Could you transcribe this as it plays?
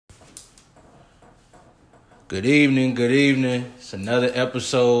Good evening, good evening. It's another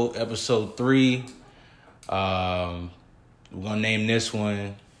episode 3. We're going to name this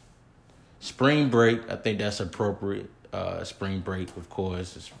one Spring Break. I think that's appropriate. Spring break, of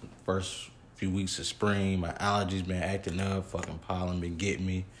course. It's the first few weeks of spring. My allergies been acting up. Fucking pollen been getting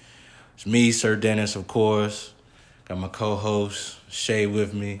me. It's me, Sir Dennis, of course. Got my co-host, Shay,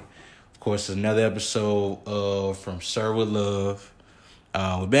 with me. Of course, it's another episode from Sir with Love.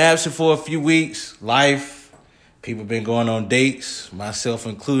 We've been absent for a few weeks. Life. People been going on dates, myself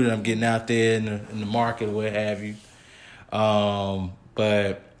included. I'm getting out there in the market or what have you.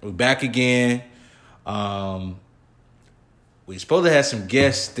 But we're back again. We're supposed to have some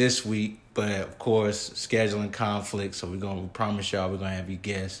guests this week, but of course, scheduling conflict. So we promise y'all we're gonna have you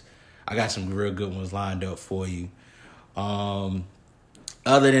guests. I got some real good ones lined up for you. Other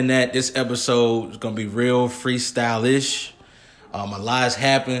than that, this episode is gonna be real freestyle-ish. A lot's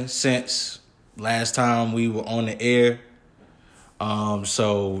happened since last time we were on the air.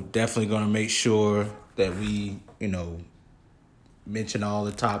 So definitely going to make sure that we, mention all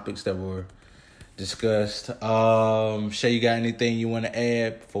the topics that were discussed. Shay, you got anything you want to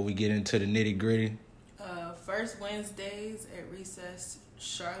add before we get into the nitty gritty? First Wednesdays at Recess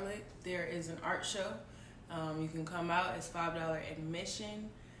Charlotte, there is an art show. You can come out. It's $5 admission.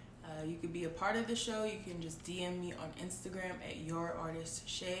 You could be a part of the show. You can just DM me on Instagram at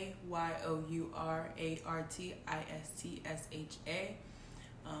YourArtistShay, YOURARTISTSHA.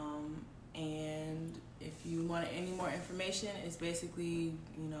 And if you want any more information, it's basically,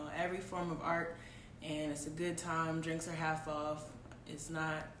 every form of art, and it's a good time. Drinks are half off. It's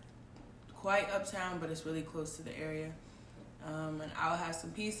not quite uptown, but it's really close to the area. And I'll have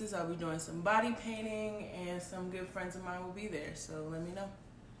some pieces. I'll be doing some body painting, and some good friends of mine will be there. So let me know.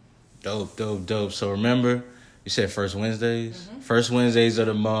 Dope. So remember, you said first Wednesdays? Mm-hmm. First Wednesdays of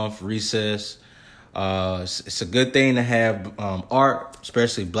the month, recess. It's a good thing to have art,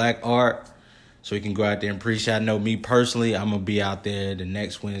 especially black art, so we can go out there and appreciate. I know me personally, I'm going to be out there the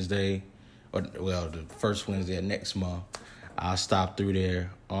next Wednesday, the first Wednesday of next month. I'll stop through there.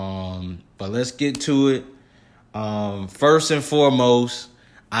 But let's get to it. First and foremost,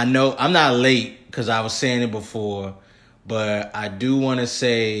 I know I'm not late because I was saying it before, but I do want to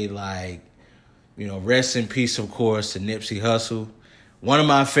say, rest in peace, of course, to Nipsey Hussle. One of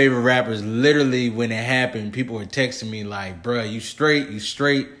my favorite rappers. Literally, when it happened, people were texting me like, bruh, you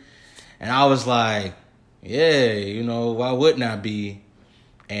straight? And I was like, yeah, why wouldn't I be?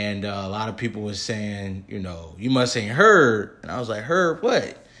 And a lot of people were saying, you must ain't heard. And I was like, heard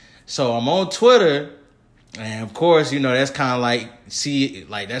what? So I'm on Twitter, and of course, that's kind of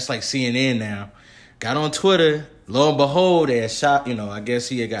that's like CNN now. Got on Twitter. Lo and behold, they had shot, I guess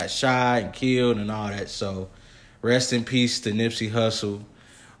he had got shot and killed and all that. So rest in peace to Nipsey Hussle.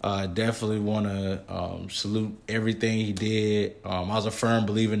 Definitely want to salute everything he did. I was a firm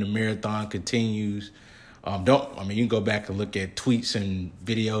believer in the marathon continues. You can go back and look at tweets and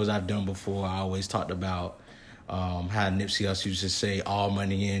videos I've done before. I always talked about how Nipsey Hussle used to say, all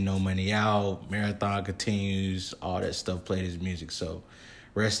money in, no money out. Marathon continues. All that stuff played his music. So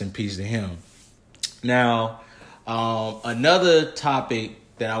rest in peace to him. Now, another topic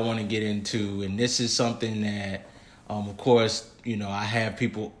that I want to get into, and this is something that, of course, I have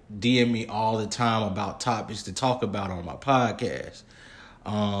people DM me all the time about topics to talk about on my podcast.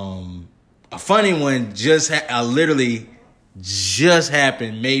 A funny one literally just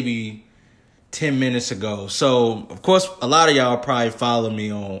happened maybe 10 minutes ago. So, of course, a lot of y'all probably follow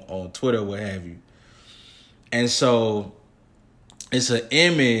me on Twitter, what have you. And so it's an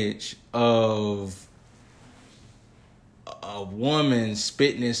image of a woman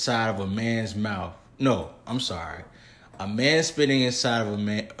spitting inside of a man's mouth. No, I'm sorry. A man spitting inside of a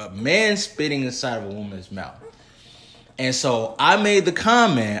man spitting inside of a woman's mouth. And so I made the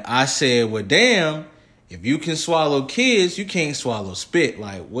comment. I said, well, damn, if you can swallow kids, you can't swallow spit.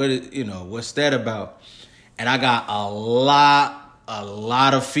 Like, what's that about? And I got a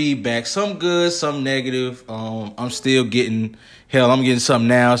lot of feedback. Some good, some negative. I'm still getting, I'm getting something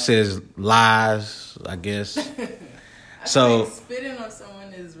now. It says lies, I guess. So spitting on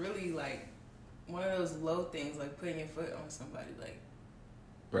someone is really like one of those low things, like putting your foot on somebody. Like,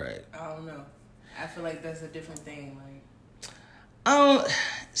 right? I don't know. I feel like that's a different thing.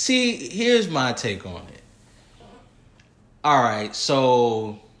 See, here's my take on it. All right,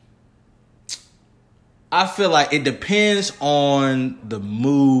 so I feel like it depends on the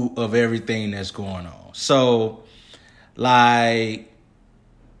mood of everything that's going on. So,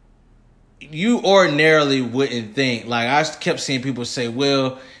 you ordinarily wouldn't think, I kept seeing people say,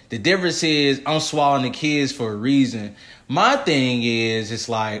 well, the difference is I'm swallowing the kids for a reason. My thing is, it's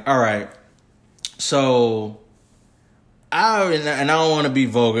like, all right, so I don't want to be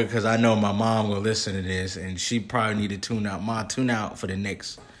vulgar because I know my mom will listen to this and she probably need to tune out. Ma, tune out for the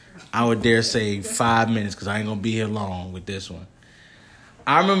next, I would dare say 5 minutes because I ain't gonna be here long with this one.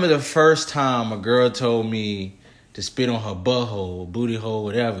 I remember the first time a girl told me to spit on her butthole, booty hole,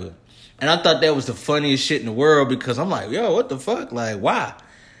 whatever. And I thought that was the funniest shit in the world because I'm like, yo, what the fuck? Like, why?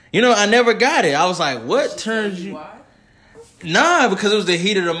 You know, I never got it. I was like, what turns you? Why? Nah, because it was the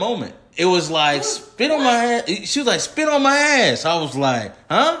heat of the moment. It was like, spit on my ass. She was like, spit on my ass. I was like,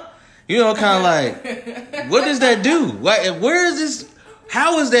 huh? You know, kind of like, what does that do? Like, where is this?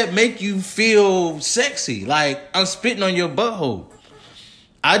 How does that make you feel sexy? Like, I'm spitting on your butthole.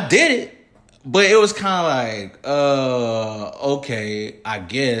 I did it, but it was kind of like, okay, I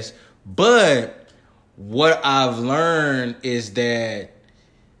guess. But what I've learned is that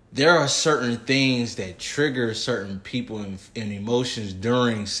there are certain things that trigger certain people and emotions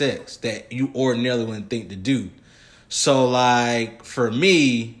during sex that you ordinarily wouldn't think to do. So, like, for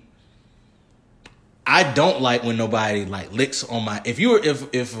me, I don't like when nobody like licks on my. If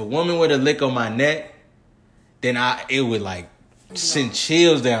a woman were to lick on my neck, then it would like send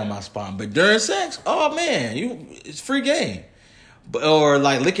chills down my spine. But during sex, oh man, it's free game. Or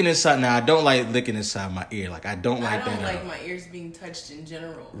like licking inside. Now I don't like licking inside my ear. Like I don't like that. I don't like my ears being touched in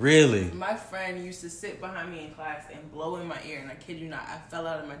general. Really? My friend used to sit behind me in class and blow in my ear, and I kid you not, I fell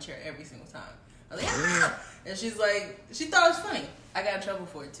out of my chair every single time. I was like, ah! And she's like, she thought it was funny. I got in trouble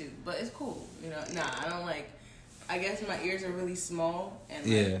for it too, but it's cool. You know, I don't like. I guess my ears are really small, and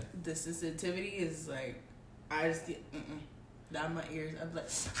like, the sensitivity is like, I just get down my ears. I'm like,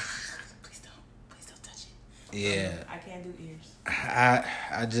 please don't touch it. Yeah, I can't do ears. I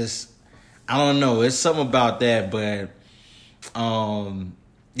don't know. It's something about that, but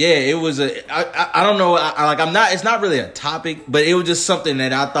yeah, it was I don't know. It's not really a topic, but it was just something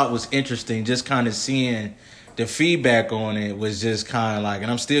that I thought was interesting. Just kind of seeing the feedback on it was just kind of like,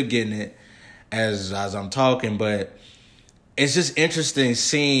 and I'm still getting it as I'm talking, but it's just interesting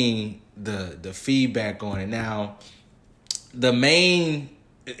seeing the feedback on it. Now, in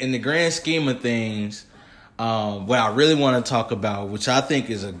the grand scheme of things, what I really want to talk about, which I think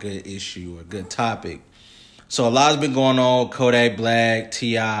is a good issue, a good topic. So a lot's been going on, Kodak Black,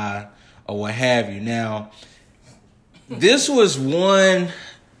 T.I., or what have you. Now, this is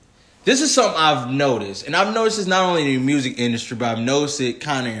something I've noticed. And I've noticed this not only in the music industry, but I've noticed it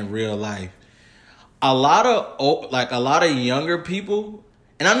kind of in real life. A lot of younger people,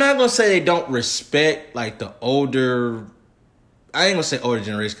 and I'm not going to say they don't respect like the older, I ain't going to say older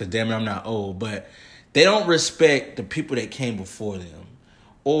generation because damn it, I'm not old, but they don't respect the people that came before them.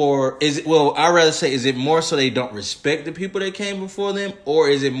 Or I'd rather say, is it more so they don't respect the people that came before them? Or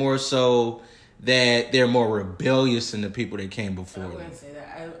is it more so that they're more rebellious than the people that came before them? I wouldn't say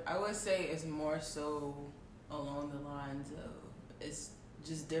that. I would say it's more so along the lines of it's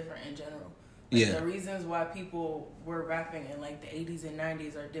just different in general. Like the reasons why people were rapping in like the 80s and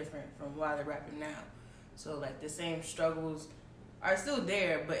 90s are different from why they're rapping now. So like the same struggles are still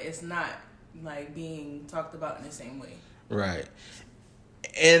there, but it's not like being talked about in the same way. Right.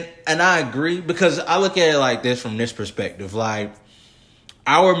 And I agree because I look at it like this from this perspective. Like,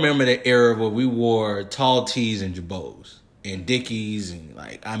 I remember the era where we wore tall tees and Jabos and Dickies and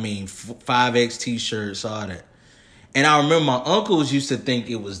 5X t-shirts, all that. And I remember my uncles used to think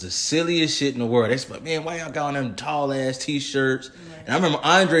it was the silliest shit in the world. They was like, man, why y'all got on them tall ass t-shirts? Right. And I remember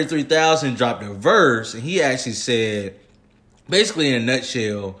Andre 3000 dropped a verse and he actually said, basically in a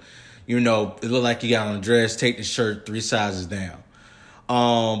nutshell, you know, it looked like you got on a dress, take the shirt 3 sizes down.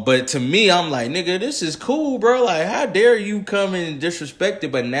 But to me, I'm like, nigga, this is cool, bro. Like, how dare you come and disrespect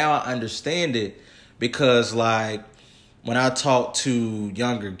it? But now I understand it because, like, when I talk to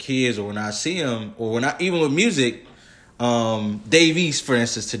younger kids or when I see them or even with music, Dave East, for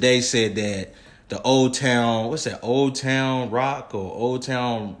instance, today said that the Old Town, what's that, Old Town Rock or Old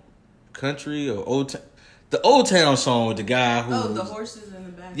Town Country or the Old Town song with the guy who... the horses in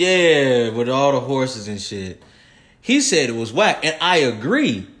the back. Yeah, with all the horses and shit. He said it was whack, and I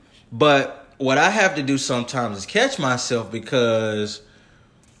agree. But what I have to do sometimes is catch myself because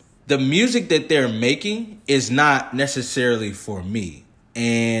the music that they're making is not necessarily for me.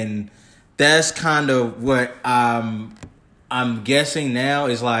 And that's kind of what I'm guessing now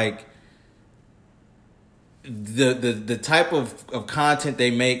is like the type of content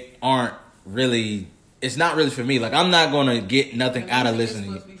they make aren't really, it's not really for me. Like, I'm not going to get nothing out of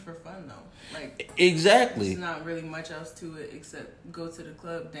listening. It's supposed to be for fun, though. Like, exactly. There's not really much else to it except go to the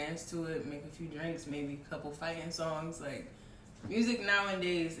club, dance to it, make a few drinks, maybe a couple fighting songs. Like, music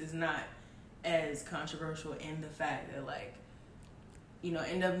nowadays is not as controversial in the fact that, like, you know,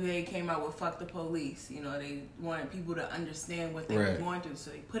 NWA came out with "Fuck the Police." You know, they wanted people to understand what they were going through,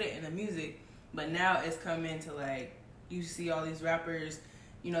 so they put it in the music. But now it's come into like, you see all these rappers,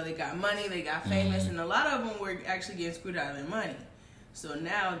 you know, they got money, they got famous, and a lot of them were actually getting screwed out of their money. So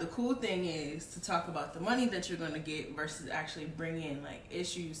now the cool thing is to talk about the money that you're going to get versus actually bringing like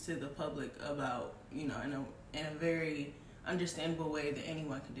issues to the public about, you know, in a very understandable way that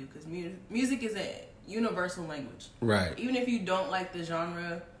anyone can do, because music is a universal language. Right. Even if you don't like the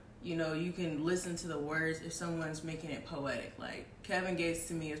genre, you know, you can listen to the words if someone's making it poetic. Like Kevin Gates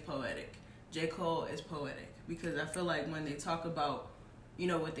to me is poetic. J. Cole is poetic, because I feel like when they talk about, you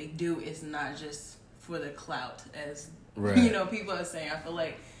know, what they do, it's not just for the clout, as you know, people are saying. I feel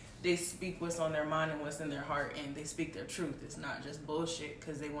like they speak what's on their mind and what's in their heart, and they speak their truth. It's not just bullshit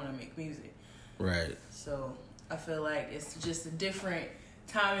because they want to make music. Right. So I feel like it's just a different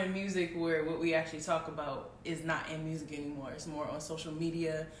time in music where what we actually talk about is not in music anymore. It's more on social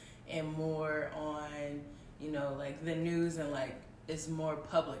media and more on, you know, like the news, and like it's more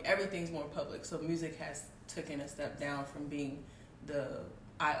public. Everything's more public. So music has taken a step down from being the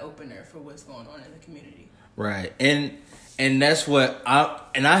eye opener for what's going on in the community. Right. And that's what I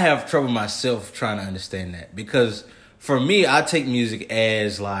have trouble myself trying to understand that, because for me, I take music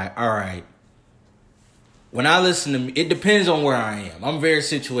as like, all right, when I listen to it depends on where I am. I'm very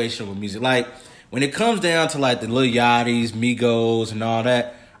situational with music. Like when it comes down to like the Lil Yachty's, Migos, and all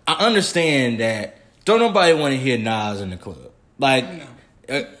that, I understand that don't nobody want to hear Nas in the club. Like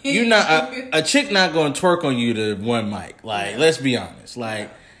you're not a chick not gonna twerk on you to one mic. Like let's be honest.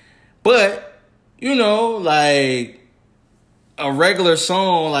 Like, but you know, like a regular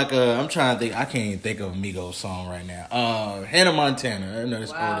song, like I'm trying to think. I can't even think of a Migos song right now. Hannah Montana. I know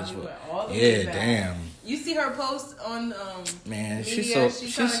it's old as well. Yeah, damn. You see her post on man, media,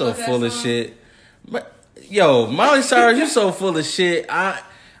 she's so full of shit. But yo, Miley Cyrus, you're so full of shit. I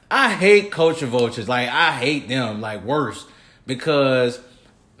hate culture vultures. Like I hate them like worse, because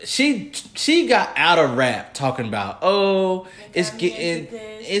she got out of rap talking about, oh, it's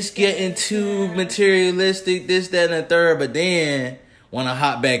getting too materialistic, this, that, and the third, but then want to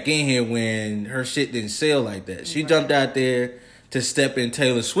hop back in here when her shit didn't sell like that. She jumped out there to step in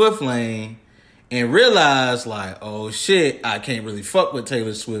Taylor Swift lane and realized like, oh shit, I can't really fuck with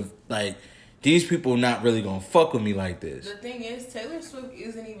Taylor Swift. Like these people not really gonna fuck with me like this. The thing is, Taylor Swift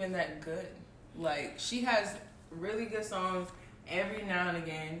isn't even that good. Like she has really good songs every now and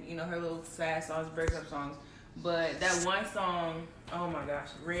again, you know, her little sad songs, breakup songs. But that one song, oh my gosh,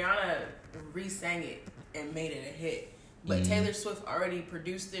 Rihanna re-sang it and made it a hit. But Taylor Swift already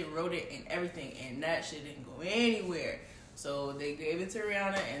produced it, wrote it, and everything, and that shit didn't go anywhere. So they gave it to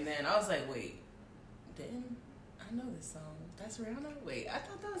Rihanna, and then I was like, wait, I know this song. That's Rihanna? Wait, I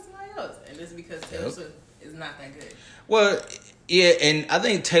thought that was somebody else. And it's because Taylor Swift is not that good. Well, yeah, and I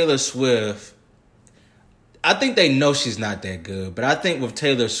think Taylor Swift, I think they know she's not that good, but I think with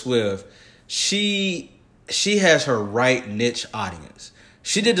Taylor Swift, she has her right niche audience.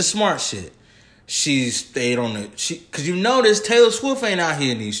 She did the smart shit. She stayed on because you notice Taylor Swift ain't out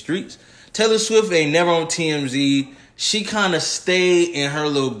here in these streets. Taylor Swift ain't never on TMZ. She kind of stayed in her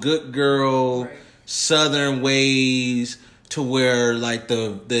little good girl Southern ways, to where like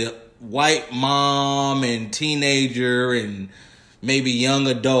the white mom and teenager and maybe young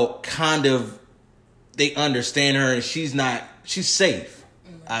adult kind of, they understand her, and she's safe.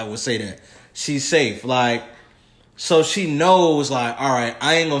 I would say that. She's safe. Like, so she knows, like, all right,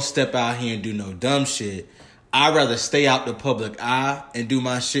 I ain't gonna step out here and do no dumb shit. I'd rather stay out the public eye and do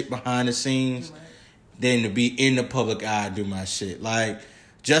my shit behind the scenes than to be in the public eye and do my shit. Like,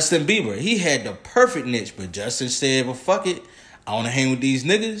 Justin Bieber, he had the perfect niche, but Justin said, well, fuck it. I want to hang with these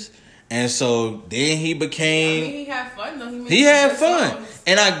niggas. And so then he became... I mean, he had fun, though. He had fun. Songs.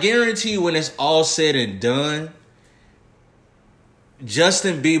 And I guarantee you, when it's all said and done,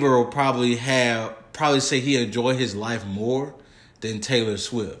 Justin Bieber will probably say he enjoyed his life more than Taylor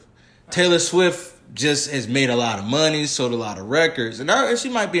Swift. Right. Taylor Swift just has made a lot of money, sold a lot of records, and she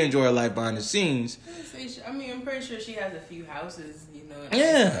might be enjoying life behind the scenes. I mean, I'm pretty sure she has a few houses, you know, in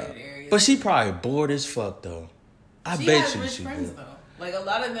areas. But she probably bored as fuck, though. I bet you she friends, though. Like, a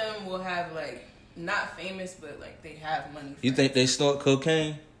lot of them will have, like, not famous, but, like, they have money. You think they snort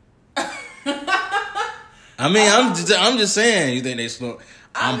cocaine? I mean, I'm just saying. You think they snort?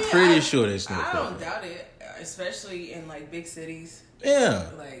 I'm pretty sure they snort. I don't doubt it, especially in like big cities. Yeah,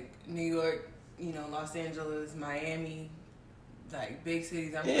 like New York, you know, Los Angeles, Miami, like big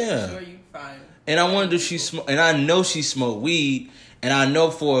cities. I'm pretty sure you find. And I wonder if she smoke. And I know she smoked weed. And I know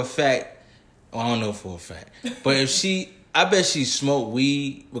for a fact. Well, I don't know for a fact, but if she I bet she smoked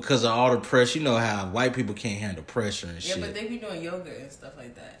weed because of all the pressure. You know how white people can't handle pressure and shit. Yeah, but they be doing yoga and stuff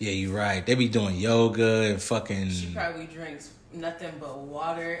like that. Yeah, you're right. They be doing yoga and fucking... She probably drinks nothing but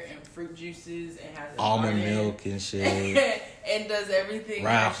water and fruit juices and has almond milk and shit. And does everything.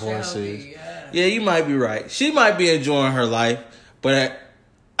 Ride horses. Yeah, you might be right. She might be enjoying her life, but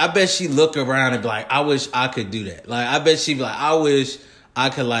I bet she look around and be like, I wish I could do that. Like, I bet she be like, I wish I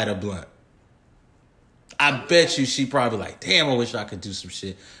could light a blunt. I bet you she probably like, damn, I wish I could do some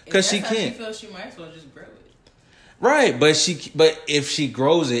shit. Because she can't. She feels she might as well just grow it. Right, but if she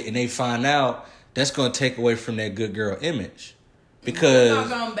grows it and they find out, that's going to take away from that good girl image. Because Good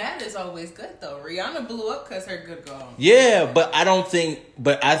Girl Gone Bad is always good, though. Rihanna blew up because her Good Girl. Yeah, but I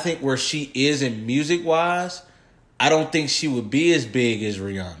think where she is in music-wise, I don't think she would be as big as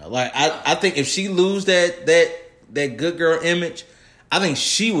Rihanna. Like, I think if she lose that good girl image, I think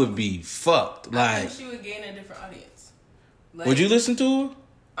she would be fucked. Like, I think she would gain a different audience. Like, would you listen to her?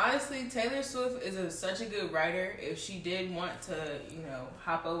 Honestly, Taylor Swift is such a good writer. If she did want to,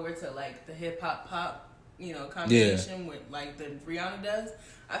 hop over to like the hip hop pop, combination with like the Rihanna does,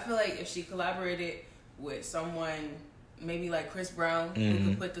 I feel like if she collaborated with someone, maybe like Chris Brown, who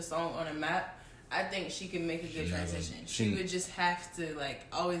could put the song on a map, I think she could make a good transition. She would just have to like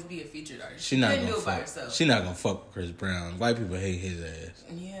always be a featured artist. She couldn't do it by herself. She not gonna fuck with Chris Brown. White people hate his ass.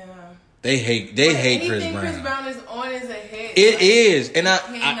 Yeah. They hate Chris Brown. Chris Brown is on is a hit. It is, and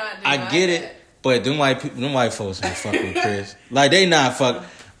I get it. That. But them white folks ain't fuck with Chris. Like they not fuck.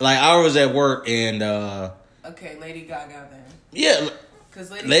 Like I was at work and. Okay, Lady Gaga then. Yeah, because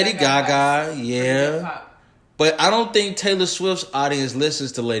Lady Gaga, yeah. But I don't think Taylor Swift's audience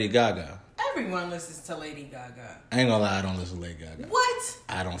listens to Lady Gaga. Everyone listens to Lady Gaga. I ain't gonna lie, I don't listen to Lady Gaga. What?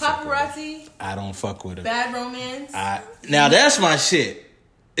 I don't. Paparazzi. I don't fuck with her. Bad Romance. Now that's my shit.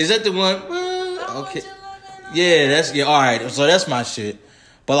 Is that the one? Okay. Yeah, all right. So that's my shit.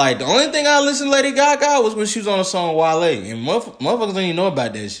 But like the only thing I listened to Lady Gaga was when she was on a song Wale, and motherfuckers don't even know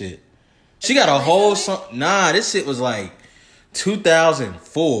about that shit. She got a whole song. Nah, this shit was like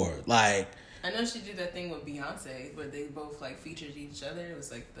 2004. Like I know she did that thing with Beyonce, but they both like featured each other. It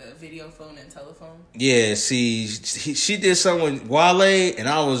was like the video phone and telephone. Yeah, see, she did something with Wale, and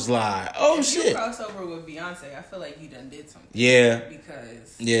I was like, oh if shit. You crossover with Beyonce, I feel like you done did something. Yeah.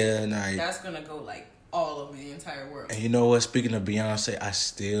 Because that's gonna go like all over the entire world. And you know what? Speaking of Beyonce, I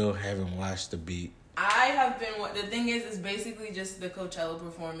still haven't watched The Beat. I have been. The thing is basically just the Coachella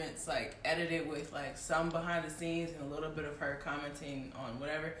performance, like edited with like some behind the scenes and a little bit of her commenting on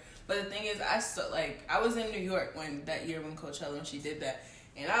whatever. But the thing is, I was in New York when Coachella when she did that,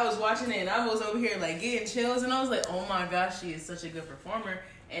 and I was watching it and I was over here like getting chills, and I was like, oh my gosh, she is such a good performer.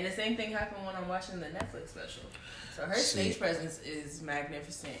 And the same thing happened when I'm watching the Netflix special. So her stage presence is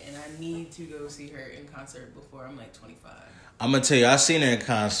magnificent, and I need to go see her in concert before I'm like 25. I'm gonna tell you, I seen her in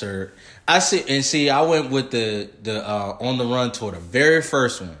concert. I went with the On the Run tour, the very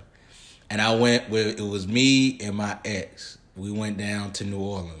first one, and I went with it was me and my ex. We went down to New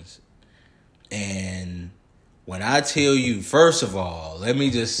Orleans, and when I tell you, first of all, let me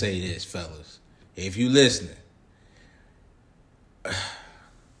just say this, fellas, if you listening,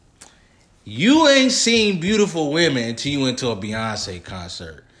 you ain't seen beautiful women until you went to a Beyonce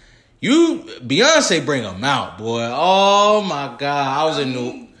concert. Beyonce bring them out, boy. Oh my God,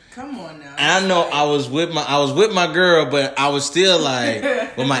 Come on now. I know I was with my girl, but I was still like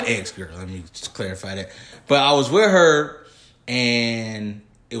with my ex girl. Let me just clarify that. But I was with her, and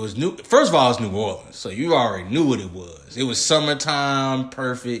it was new. First of all, it was New Orleans, so you already knew what it was. It was summertime,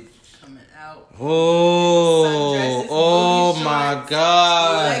 perfect. Coming out. Oh my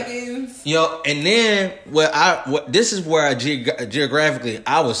God. Leggings. Yo, and then this is where geographically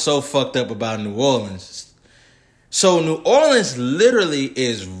I was so fucked up about New Orleans. So New Orleans literally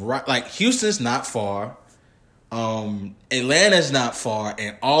is right, like Houston's not far, Atlanta's not far,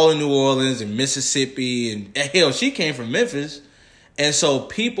 and all of New Orleans and Mississippi and hell, she came from Memphis, and so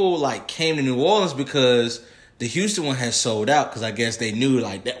people like came to New Orleans because the Houston one had sold out because I guess they knew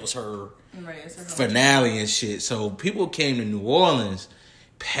like that was her finale and shit. So people came to New Orleans.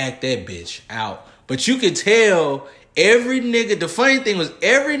 Pack that bitch out. But you could tell every nigga, the funny thing was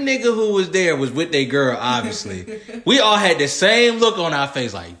every nigga who was there was with their girl, obviously. We all had the same look on our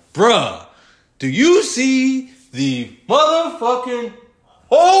face like, bruh, do you see the motherfucking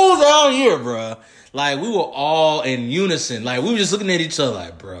holes out here, bruh? Like, we were all in unison. Like, we were just looking at each other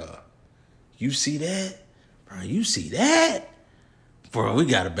like, bruh, you see that? Bruh, you see that? Bruh, we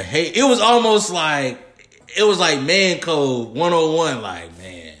gotta behave. It was almost like, man code 101, like,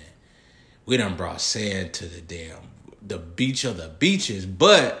 man, we done brought sand to the beach of the beaches.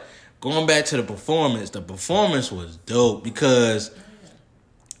 But going back to the performance was dope because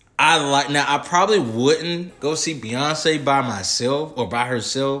I probably wouldn't go see Beyonce by myself or by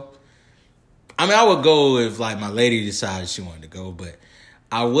herself. I mean, I would go if like my lady decided she wanted to go, but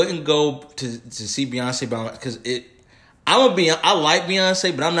I wouldn't go to see Beyonce by myself because I like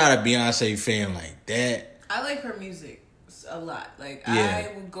Beyonce, but I'm not a Beyonce fan like that. I like her music a lot. Like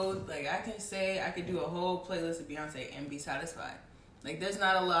I would go, like I can say I could do a whole playlist of Beyonce and be satisfied. Like there's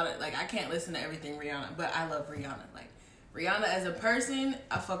not a lot of, like I can't listen to everything Rihanna, but I love Rihanna. Like Rihanna as a person,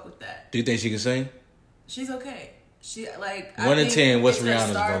 I fuck with that. Do you think she can sing? She's okay. She like 1 to 10. What's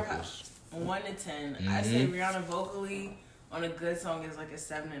Rihanna's vocals? 1 to 10. I say Rihanna vocally on a good song is like a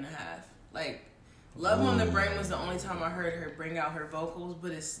 7.5. Like Love on the Brain was the only time I heard her bring out her vocals,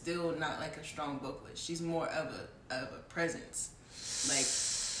 but it's still not like a strong vocalist. She's more of a presence. Like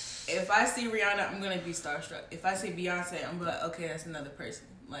if I see Rihanna, I'm gonna be starstruck. If I see Beyonce, I'm like, okay, that's another person.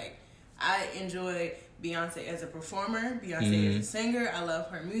 Like I enjoy Beyonce as a performer, Beyonce as a singer. I love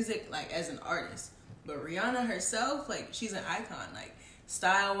her music, like as an artist. But Rihanna herself, like she's an icon. Like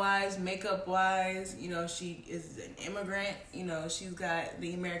style wise, makeup wise, you know, she is an immigrant. You know, she's got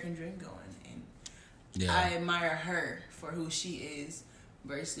the American dream going, and I admire her for who she is.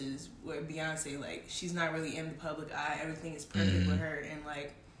 Versus where Beyonce, like she's not really in the public eye. Everything is perfect with her, and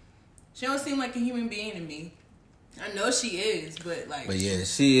like she don't seem like a human being to me. I know she is, but like. But yeah,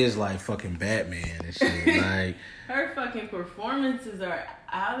 she is like fucking Batman and shit. Like her fucking performances are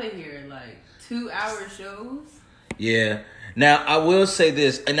out of here. Like 2-hour shows. Yeah. Now I will say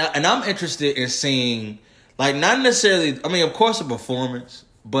this, and I'm interested in seeing, like not necessarily. I mean, of course, a performance,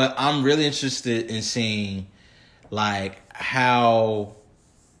 but I'm really interested in seeing, like how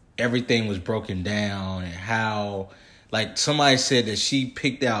everything was broken down and how, like somebody said that she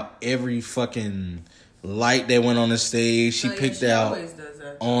picked out every fucking light that went on the stage. She picked out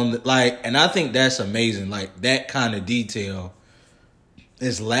on the, like, and I think that's amazing. Like that kind of detail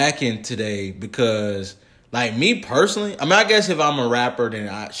is lacking today because, like me personally, I mean, I guess if I'm a rapper, then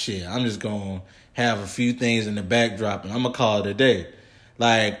I'm just gonna have a few things in the backdrop and I'm gonna call it a day.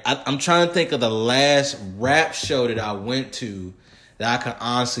 Like I'm trying to think of the last rap show that I went to that I can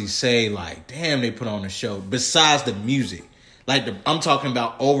honestly say, like, damn, they put on a show besides the music. Like, I'm talking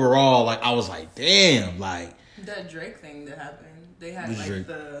about overall, like, I was like, damn, like. That Drake thing that happened. They had, like, Drake?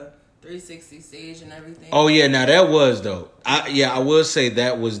 The 360 stage and everything. Oh, yeah, now that was dope. I will say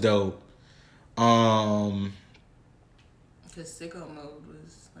that was dope. Because Sicko Mode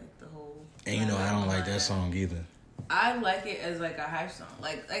was, like, the whole. And, you know, I don't like that song either. I like it as, like, a hype song.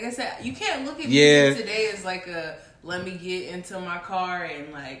 Like I said, you can't look at music today as, like, a. Let me get into my car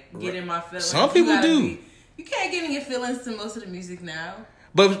and like get in my feelings. Some people do. You can't get in your feelings to most of the music now.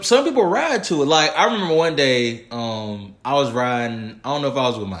 But some people ride to it. Like I remember one day, I was riding. I don't know if I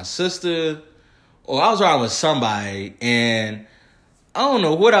was with my sister or I was riding with somebody, and I don't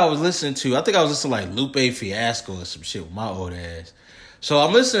know what I was listening to. I think I was listening to like Lupe Fiasco or some shit with my old ass. So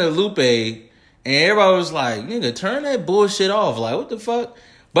I'm listening to Lupe, and everybody was like, "Nigga, turn that bullshit off." Like, what the fuck?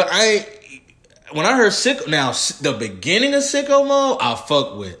 But when I heard Sicko, now the beginning of Sicko Mode, I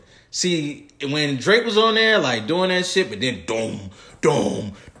fuck with. See, when Drake was on there, like doing that shit, but then dum,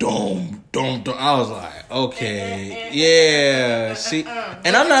 I was like, okay, yeah. See,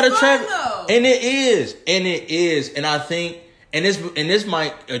 and I'm not attracted, and it is, and I think, and this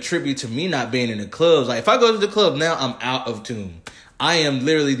might attribute to me not being in the clubs. Like if I go to the club now, I'm out of tune. I am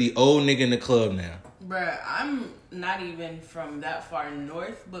literally the old nigga in the club now. Bruh, I'm not even from that far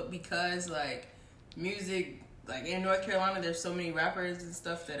north, but because like. Music, like in North Carolina, there's so many rappers and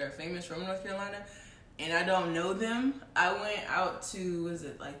stuff that are famous from North Carolina, and I don't know them. I went out to, was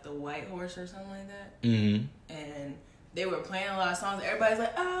it like the White Horse or something like that? Mm-hmm. And they were playing a lot of songs. Everybody's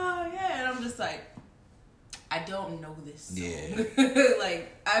like, oh yeah, and I'm just like, I don't know this song. Yeah.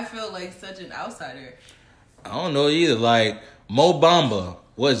 Like I feel like such an outsider. I don't know either. Like Mo Bamba,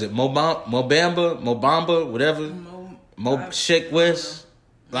 what is it? Mo Bamba, whatever. Sheck West,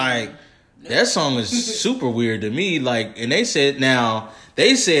 like. That song is super weird to me. Like, and they said, I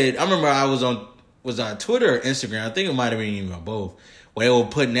remember I was on Twitter or Instagram. I think it might have been even both. Where they were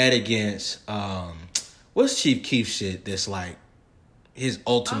putting that against, what's Chief Keef shit that's like his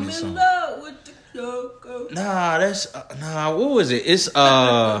ultimate song? I'm in love with the Choco. What was it? It's,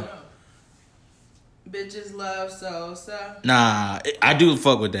 Bitches love salsa. Nah, I do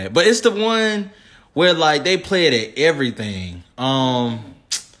fuck with that. But it's the one where like they play it at everything.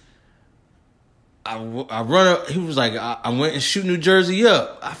 He was like, I went and shoot New Jersey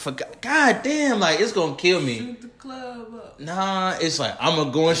up. I forgot. God damn, like, it's going to kill me. Shoot the club up. Nah, it's like, I'm going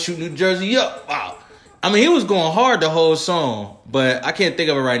to go and shoot New Jersey up. Wow. I mean, he was going hard the whole song, but I can't think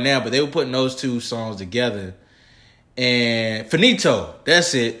of it right now. But they were putting those two songs together. And Finito,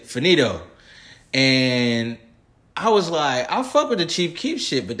 that's it, Finito. And I was like, I fuck with the Chief Keef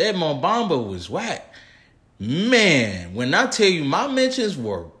shit, but that Mo Bamba was whack. Man, when I tell you my mentions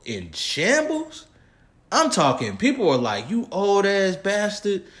were in shambles, I'm talking, people were like, you old ass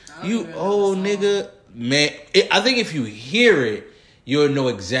bastard, you old nigga. Man, I think if you hear it, you'll know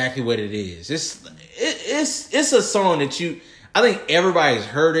exactly what it is. It's a song that I think everybody's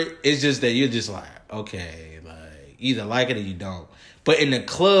heard it. It's just that you're just like, okay, like either like it or you don't. But in the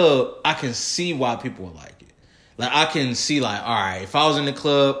club, I can see why people would like it. Like I can see like, all right, if I was in the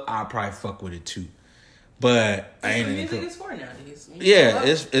club, I'd probably fuck with it too. But I ain't in the club. Music is for nowadays. Yeah,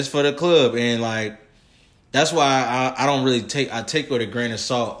 it's for the club, and like that's why I don't really take it with a grain of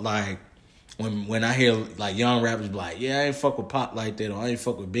salt. Like when I hear like young rappers be like, yeah, I ain't fuck with Pop like that, or I ain't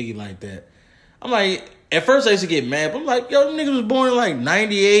fuck with Biggie like that. I'm like, at first I used to get mad, but I'm like, yo, them niggas was born in like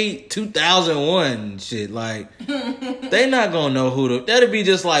 98, 2001 and shit. Like, they not gonna know that'd be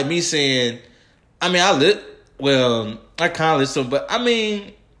just like me saying, I mean, I kind of listen, but I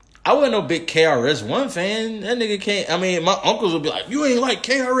mean, I wasn't no big KRS-One fan. That nigga can't, I mean, my uncles would be like, you ain't like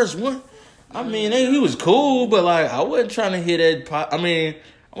KRS-One? I mean, he was cool, but like, I wasn't trying to hear that. I mean,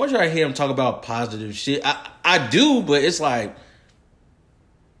 I wasn't trying to hear him talk about positive shit. I do, but it's like,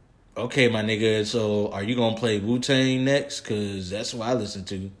 okay, my nigga, so are you gonna play Wu-Tang next? Cause that's what I listen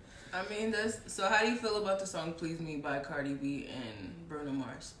to. I mean, so how do you feel about the song "Please Me" by Cardi B and Bruno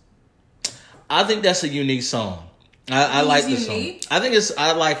Mars? I think that's a unique song. I like the song.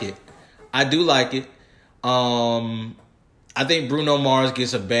 I like it. I do like it. I think Bruno Mars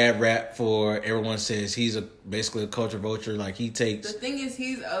gets a bad rap for everyone says he's basically a culture vulture. Like he takes. The thing is,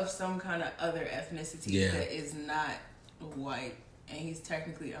 he's of some kind of other ethnicity that is not white. And he's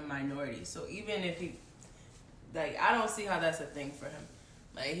technically a minority. So even if he, like, I don't see how that's a thing for him.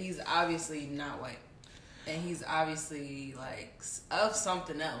 Like, he's obviously not white. And he's obviously, like, of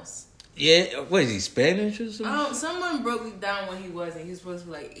something else. Yeah, what is he, Spanish or something? Someone broke it down what he was, and he was supposed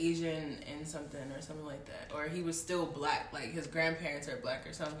to be, like, Asian and something or something like that. Or he was still black, like, his grandparents are black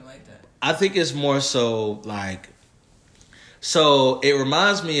or something like that. I think it's more so, like, so it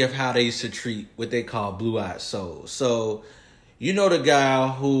reminds me of how they used to treat what they call blue-eyed souls. So, you know the guy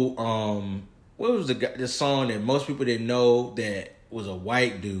who, what was the song that most people didn't know that was a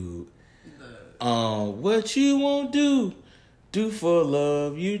white dude? What you won't do for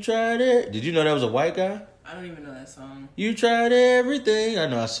love, you tried it. Did you know that was a white guy? I don't even know that song. You tried everything. I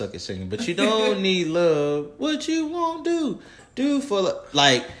know I suck at singing, but you don't need love. What you won't do for love.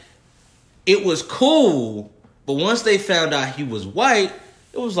 Like, it was cool, but once they found out he was white,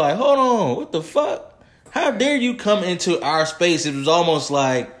 it was like, hold on, what the fuck? How dare you come into our space? It's almost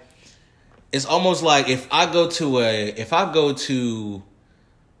like if I go to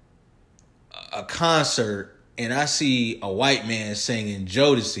a concert and I see a white man singing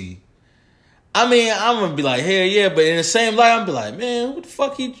Jodeci, I mean, I'm gonna be like, hell yeah, but in the same light, I'm gonna be like, man, what the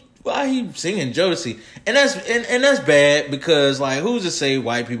fuck why he singing Jodeci? And that's bad because like, who's to say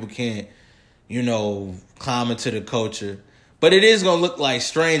white people can't, climb into the culture? But it is gonna look like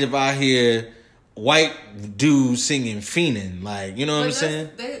strange if I hear white dude singing Fiendin', like, you know what I'm saying?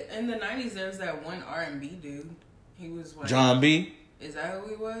 In the 90s, there was that one R&B dude. He was white. John B? Is that who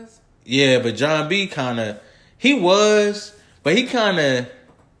he was? Yeah, but John B John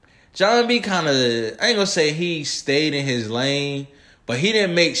B I ain't gonna say he stayed in his lane, but he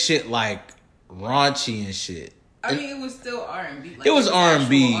didn't make shit like raunchy and shit. I mean, it was still R&B. Like, it was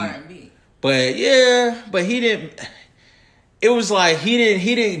R&B. But yeah, but he didn't, it was like he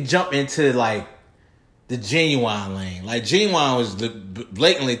didn't jump into like the Genuine lane. Like, Genuine was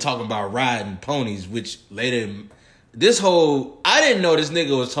blatantly talking about riding ponies, which later, I didn't know this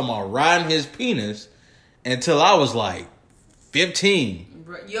nigga was talking about riding his penis until I was like 15.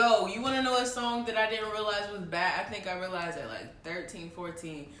 Yo, you want to know a song that I didn't realize was bad? I think I realized at like 13,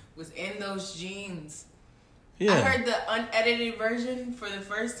 14, was In Those Jeans. Yeah. I heard the unedited version for the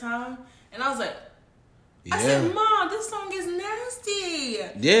first time, and I was like, yeah. I said, Mom, this song is nasty.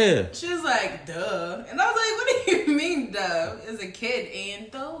 Yeah. She was like, duh. And I was like, what do you mean, duh? As a kid,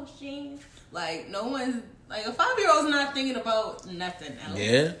 and those jeans. Like, no one's, like, a 5-year-old's not thinking about nothing else.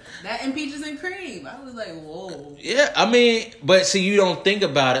 Yeah. That and Peaches and Cream. I was like, whoa. Yeah, I mean, but see, you don't think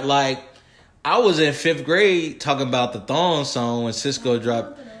about it. Like, I was in 5th grade talking about the Thong song when Cisco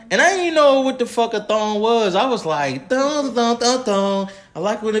dropped. And I didn't know what the fuck a thong was. I was like, thong, thong, thong, thong. I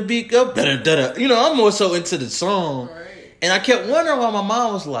like when the beat go, da-da-da-da. I'm more so into the song. Right. And I kept wondering why my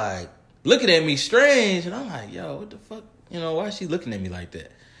mom was like, looking at me strange. And I'm like, yo, what the fuck? Why is she looking at me like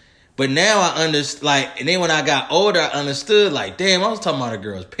that? But now I understand, like, and then when I got older, I understood, like, damn, I was talking about a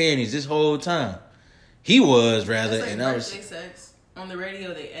girl's panties this whole time. He was, rather, That's like and I was... birthday sex. On the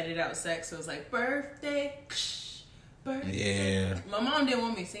radio, they edit out sex, so it's like, birthday, birthday. Yeah. My mom didn't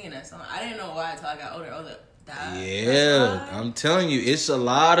want me singing that song. I didn't know why until I got older. I was like, yeah, I'm telling you, it's a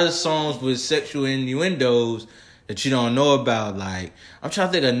lot of songs with sexual innuendos that you don't know about. Like, I'm trying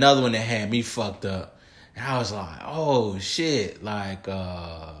to think of another one that had me fucked up. And I was like, oh, shit. Like,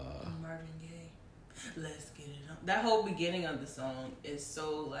 Marvin Gaye. Let's get it on. That whole beginning of the song is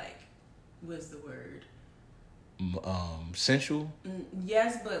so, like, what's the word? sensual?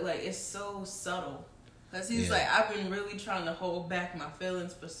 Yes, but, like, it's so subtle. Because he's like, I've been really trying to hold back my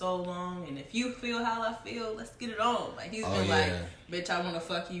feelings for so long. And if you feel how I feel, let's get it on. Like, he's been like, bitch, I want to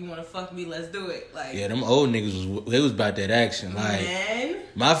fuck you. You want to fuck me? Let's do it. Like, yeah, them old niggas, they was about that action. Like,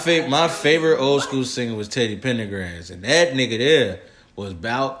 man, my favorite old school singer was Teddy Pendergrass. And that nigga there was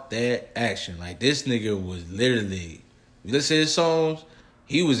about that action. Like, this nigga was literally, you listen to his songs,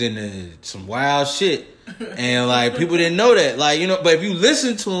 he was into some wild shit. And, like, people didn't know that. Like, you know, but if you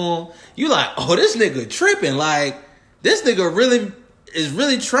listen to him, you like, oh, this nigga tripping. Like, this nigga really is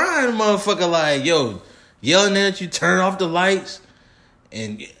really trying, motherfucker. Like, yo, yelling at you, turn off the lights.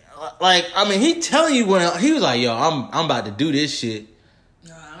 And, like, I mean, he telling you when he was like, yo, I'm about to do this shit.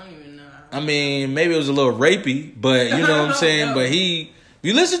 No, I don't even know. I mean, maybe it was a little rapey, but you know what I'm saying? No. But you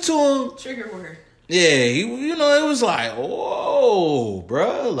listen to him. Trigger word. Yeah, you know, it was like, whoa,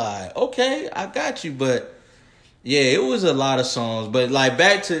 bro. Like, okay, I got you. But, yeah, it was a lot of songs. But, like,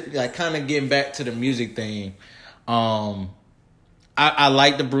 back to, like, kind of getting back to the music thing. I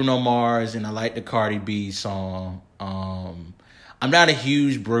like the Bruno Mars and I like the Cardi B song. I'm not a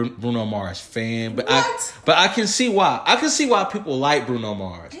huge Bruno Mars fan, but I can see why. I can see why people like Bruno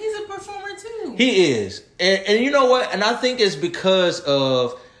Mars. He's a performer too. He is. And you know what? And I think it's because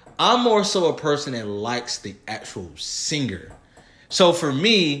of, I'm more so a person that likes the actual singer. So for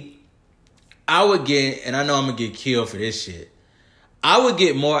me, I would get, and I know I'm going to get killed for this shit, I would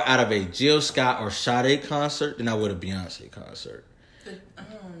get more out of a Jill Scott or Sade concert than I would a Beyonce concert. I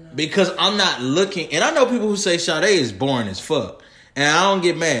don't know. Because I'm not looking, and I know people who say Sade is boring as fuck, and I don't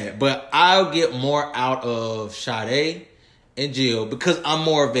get mad, but I'll get more out of Sade and Jill because I'm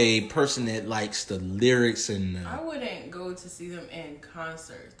more of a person that likes the lyrics and I wouldn't go to see them in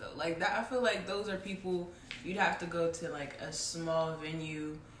concerts though. Like that, I feel like those are people you'd have to go to like a small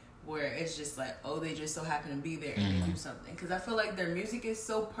venue where it's just like, oh, they just so happen to be there and they do something. Because I feel like their music is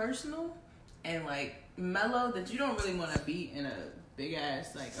so personal and like mellow that you don't really want to be in a big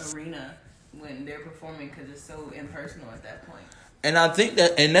ass like arena when they're performing because it's so impersonal at that point. And I think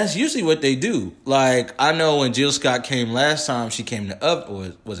that, and that's usually what they do. Like, I know when Jill Scott came last time, she came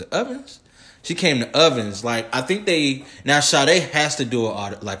to was it Ovens? She came to Ovens. Like, I think now Sade has to do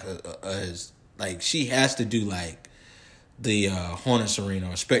like she has to do like the Hornets Arena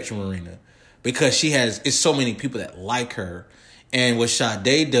or Spectrum Arena because it's so many people that like her. And what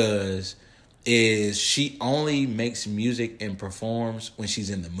Sade does is she only makes music and performs when she's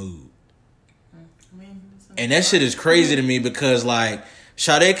in the mood. And that shit is crazy to me because, like,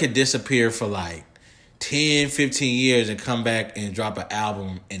 Sade could disappear for, like, 10, 15 years and come back and drop an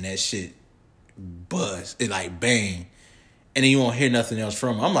album and that shit buzz. It, like, bang. And then you won't hear nothing else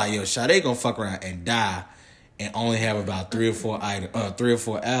from her. I'm like, yo, Sade gonna fuck around and die and only have about 3 or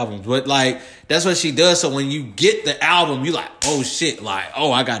 4 albums. But, like, that's what she does. So when you get the album, you like, oh, shit. Like,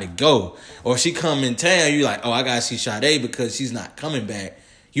 oh, I gotta go. Or she come in town, you like, oh, I gotta see Sade because she's not coming back.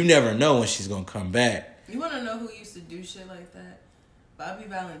 You never know when she's gonna come back. You want to know who used to do shit like that? Bobby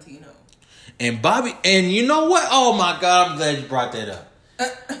Valentino. And you know what? Oh my God, I'm glad you brought that up.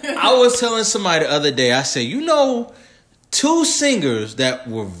 I was telling somebody the other day, I said, you know, 2 singers that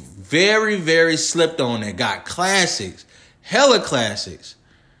were very, very slept on that got classics, hella classics,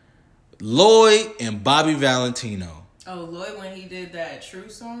 Lloyd and Bobby Valentino. Oh, Lloyd when he did that True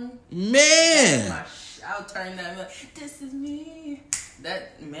song? Man. I'll turn that like, this is me.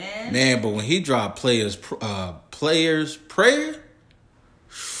 That man, but when he dropped Players Prayer,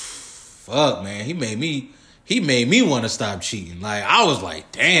 fuck man, he made me want to stop cheating. Like I was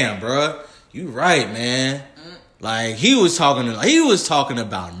like, damn, bro, you right, man. Like he was talking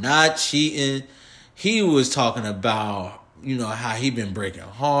about not cheating. He was talking about, you know, how he been breaking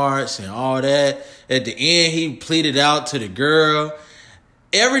hearts and all that. At the end, he pleaded out to the girl.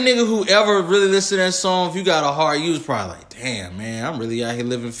 Every nigga who ever really listened to that song, if you got a heart, you was probably like, damn, man, I'm really out here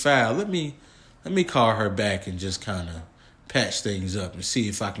living foul. Let me call her back and just kind of patch things up and see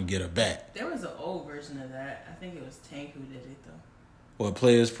if I can get her back. There was an old version of that. I think it was Tank who did it, though. What,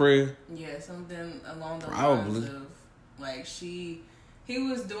 Players Prayer? Yeah, something along the Probably. lines of, like, she He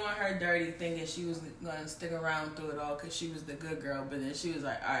was doing her dirty, thinking she was gonna stick around through it all because she was the good girl. But then she was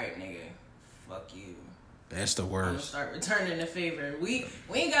like, "All right, nigga, fuck you. That's the I'm worst. gonna start returning the favor. We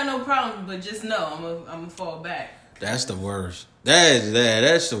ain't got no problem, but just know I'm gonna fall back." That's the worst.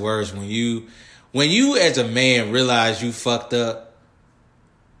 That's the worst when you as a man realize you fucked up,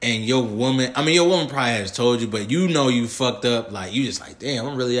 and your woman probably has told you, but you know you fucked up. Like you just like, damn,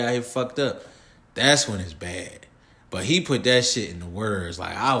 I'm really out here fucked up. That's when it's bad. But he put that shit in the words.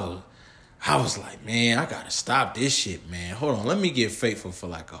 Like I was like, man, I gotta stop this shit, man. Hold on, let me get faithful for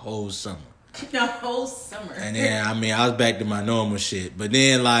like a whole summer. The whole summer. And then I was back to my normal shit. But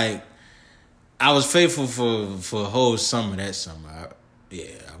then like I was faithful for a whole summer that summer. I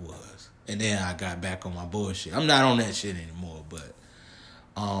was. And then I got back on my bullshit. I'm not on that shit anymore, but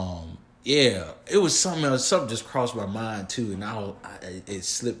yeah, it was something else. Something just crossed my mind too, and it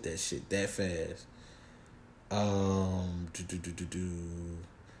slipped that shit that fast.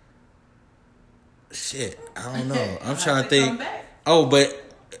 Shit, I don't know. I'm trying to think. Oh, but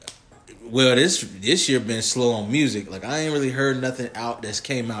well, this year been slow on music. Like I ain't really heard nothing out that's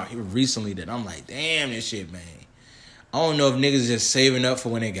came out here recently that I'm like, damn, this shit, man. I don't know if niggas just saving up for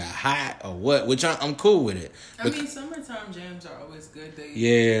when they got hot or what, which I'm cool with it. I mean, summertime jams are always good.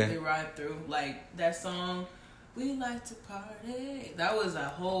 They ride through. Like that song, "We Like to Party." That was a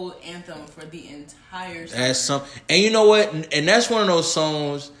whole anthem for the entire summer. And you know what? And that's one of those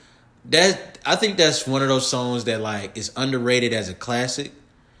songs that I think that's one of those songs that like is underrated as a classic.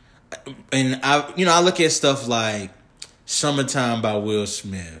 And I look at stuff like "Summertime" by Will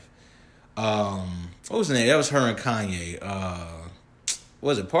Smith. What was the name? That was her and Kanye.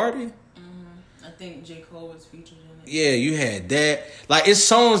 Was it Party? Mm-hmm. I think J. Cole was featured in it. Yeah, you had that. Like it's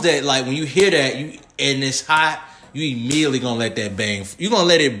songs that like when you hear that and it's hot, you immediately gonna let that bang. You gonna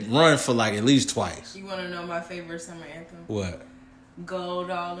let it run for like at least twice. You wanna know my favorite summer anthem? What?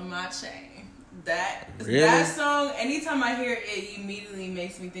 "Gold All in My Chain." Really? That song. Anytime I hear it, it immediately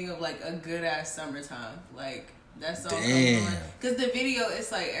makes me think of like a good ass summertime. Like. That song comes on. Because the video,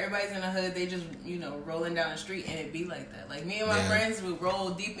 it's like everybody's in the hood, they just, rolling down the street, and it be like that. Like, me and my friends would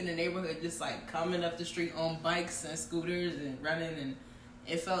roll deep in the neighborhood, just like coming up the street on bikes and scooters and running, and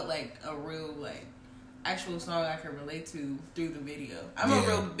it felt like a real, like, actual song I could relate to through the video. I'm a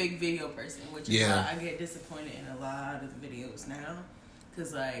real big video person, which is why I get disappointed in a lot of the videos now.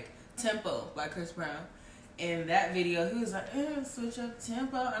 Because, like, "Tempo" by Chris Brown. In that video, he was like, switch up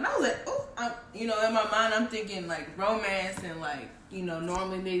tempo. And I was like, oh, in my mind, I'm thinking like romance and like,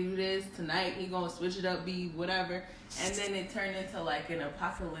 normally they do this. Tonight, he gonna switch it up, be whatever. And then it turned into like an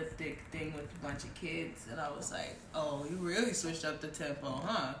apocalyptic thing with a bunch of kids. And I was like, oh, you really switched up the tempo,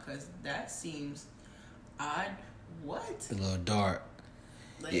 huh? Because that seems odd. What? A little dark.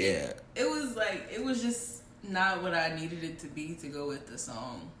 Like, it was just not what I needed it to be to go with the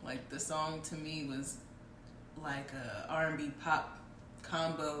song. Like, the song to me was like a R&B pop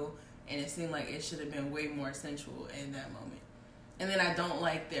combo, and it seemed like it should have been way more sensual in that moment. And then I don't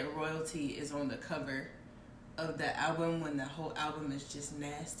like that Royalty is on the cover of the album when the whole album is just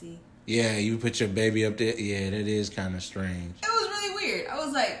nasty. Yeah, you put your baby up there. Yeah, that is kind of strange. It was really weird. I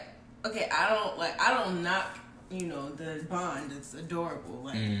was like, okay, I don't knock, the bond. It's adorable.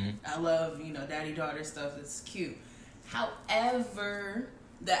 Like, I love, daddy-daughter stuff. It's cute. However,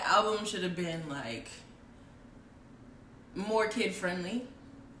 the album should have been like more kid friendly,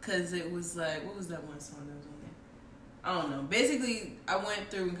 because it was like, what was that one song that was on there? I don't know. Basically, I went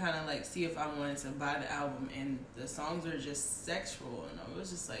through and kind of like see if I wanted to buy the album, and the songs are just sexual, and I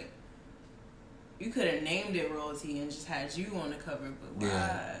was just like, you could have named it Royalty and just had you on the cover, but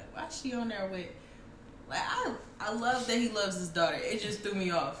why is she on there with, like, I love that he loves his daughter. It just threw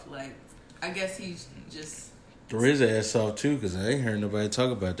me off. Like, I guess he's just threw his ass off too, because I ain't heard nobody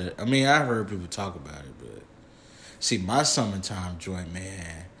talk about that. I mean, I heard people talk about it, but see, my summertime joint,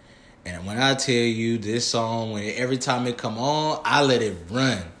 man. And when I tell you this song, every time it come on, I let it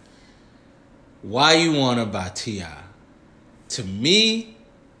run. "Why You Wanna" by T.I. To me,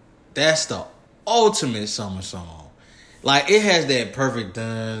 that's the ultimate summer song. Like, it has that perfect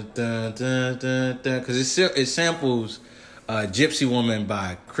dun dun dun dun dun, because it samples "Gypsy Woman"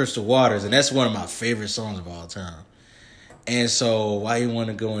 by Crystal Waters, and that's one of my favorite songs of all time. And so, why you want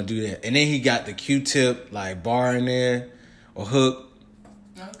to go and do that? And then he got the Q-tip like bar in there or hook.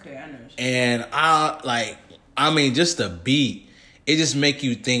 Okay, I know. And just the beat, it just make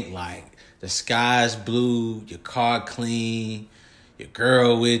you think like the sky's blue, your car clean, your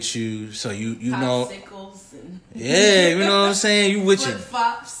girl with you, so you know. Popsicles and yeah, you know what I'm saying. You with your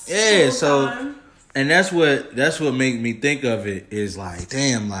flip-flops. Yeah, so time. And that's what made me think of it is like,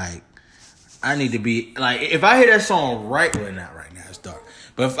 damn, like I need to be like, if I hear that song not right now, it's dark.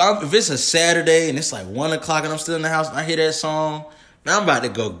 But if it's a Saturday and it's like 1 o'clock and I'm still in the house and I hear that song, now I'm about to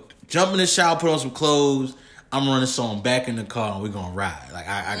go jump in the shower, put on some clothes. I'm running the song back in the car and we're gonna ride. Like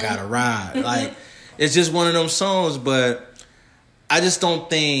I gotta ride. Like it's just one of them songs, but I just don't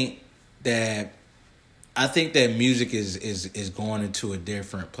think that. I think that music is going into a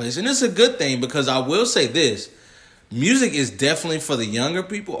different place, and it's a good thing because I will say this: music is definitely for the younger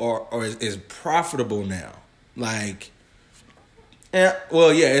people, or is profitable now. Like,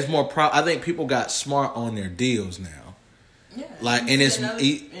 it's more. I think people got smart on their deals now. Yeah, like, and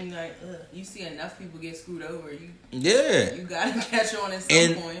you see enough people get screwed over. You gotta catch on at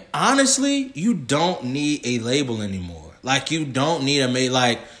some point. Honestly, you don't need a label anymore. Like, you don't need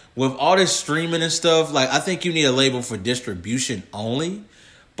with all this streaming and stuff. Like, I think you need a label for distribution only.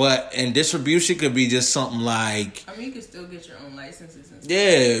 And distribution could be just something like. I mean, you could still get your own licenses and stuff.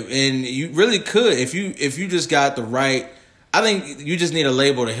 Yeah, and you really could if you just got the right. I think you just need a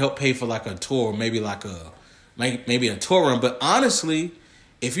label to help pay for like a tour, maybe a tour run. But honestly,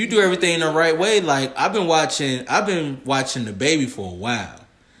 if you do everything the right way, like I've been watching DaBaby for a while,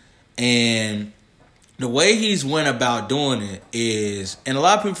 and the way he's went about doing it is, and a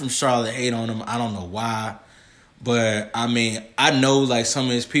lot of people from Charlotte hate on him. I don't know why, but I mean, I know like some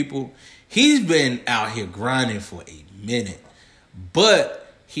of his people. He's been out here grinding for a minute,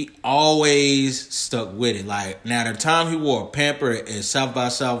 but he always stuck with it. Like, now the time he wore a pamper at South by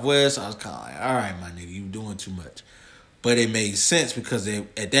Southwest, I was kind of like, all right, my nigga, you doing too much. But it made sense because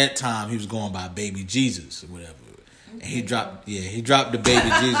at that time he was going by Baby Jesus or whatever. And he dropped the Baby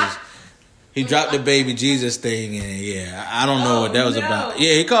Jesus. He dropped the Baby Jesus thing, and I don't know what that was about.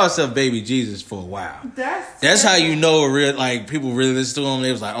 Yeah, he called himself Baby Jesus for a while. That's how you know people really listen to him.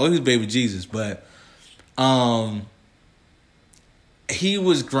 They was like, oh, he's Baby Jesus. But he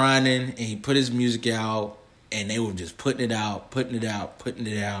was grinding, and he put his music out, and they were just putting it out.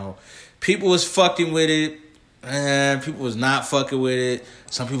 People was fucking with it. People was not fucking with it.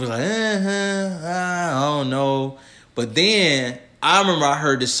 Some people was like, I don't know. But then I remember I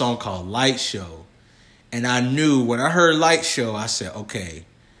heard this song called Light Show. And I knew when I heard Light Show, I said, okay,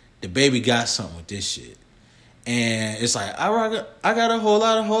 DaBaby got something with this shit. And it's like, I got a whole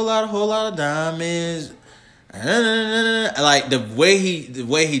lot of diamonds. Like the way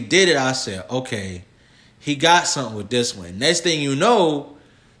he did it, I said, okay, he got something with this one. Next thing you know,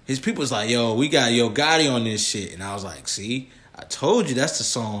 his people's like, yo, we got Yo Gotti on this shit. And I was like, see, I told you that's the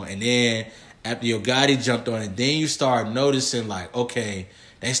song. And then after Yo Gotti jumped on it, then you start noticing like, okay,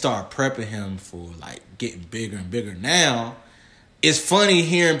 they start prepping him for like getting bigger and bigger. Now, it's funny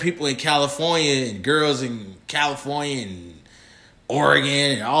hearing people in California and girls in California and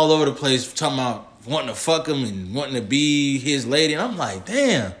Oregon and all over the place talking about wanting to fuck him and wanting to be his lady. And I'm like,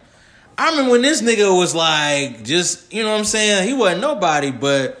 damn. I remember when this nigga was like, just, you know what I'm saying? He wasn't nobody,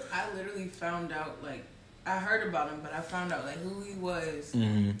 but I literally found out, like, I heard about him, but I found out, like, who he was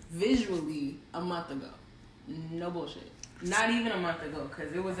visually a month ago. No bullshit. Not even a month ago,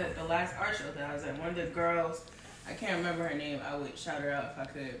 because it was at the last art show that I was at. One of the girls, I can't remember her name. I would shout her out if I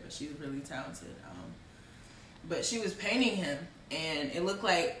could, but she's really talented. But she was painting him, and it looked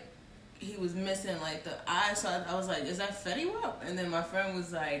like he was missing like the eye, so I was like, is that Fetty Wap? And then my friend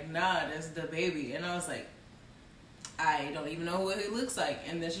was like, nah, that's DaBaby. And I was like, I don't even know what he looks like.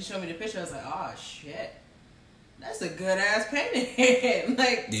 And then she showed me the picture. I was like, oh shit, that's a good ass painting.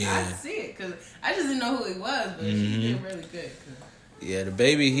 Like, I see it, because I just didn't know who he was, but he did really good. Yeah,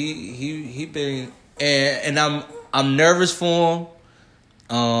 DaBaby, he been, and I'm nervous for him.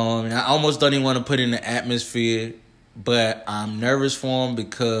 I almost don't even want to put in the atmosphere. But I'm nervous for him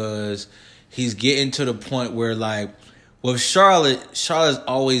because he's getting to the point where, like, with Charlotte's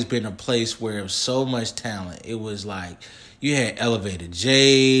always been a place where there was so much talent. It was like, you had Elevator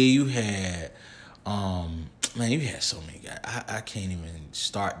J, you had, you had so many guys. I can't even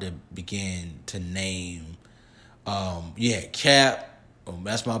start to begin to name. You had Cap,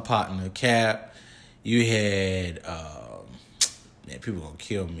 that's my partner, Cap. You had, people gonna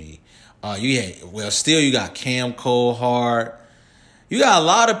kill me. You got Cam Coldheart. You got a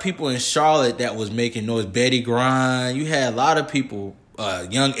lot of people in Charlotte that was making noise. Betty Grind. You had a lot of people,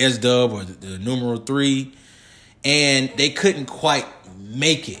 Young S-Dub or the numero 3, and they couldn't quite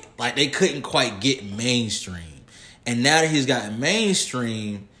make it. Like, they couldn't quite get mainstream. And now that he's gotten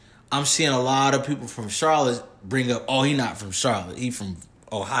mainstream, I'm seeing a lot of people from Charlotte bring up, oh, he not from Charlotte. He from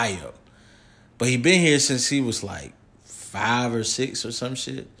Ohio. But he been here since he was like 5 or 6 or some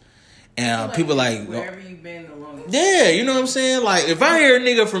shit. And people like, wherever you been the longest. Yeah, you know what I'm saying? Like, if I hear a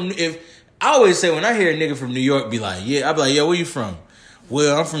nigga I always say when I hear a nigga from New York be like, yeah, I be like, yo, where you from?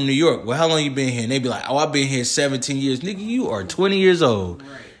 Well, I'm from New York. Well, how long you been here? And they be like, oh, I've been here 17 years. Nigga, you are 20 years old.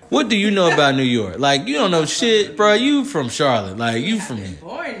 Right. What do you know about New York? Like, you don't know shit, bro. You from Charlotte. Like, you from here.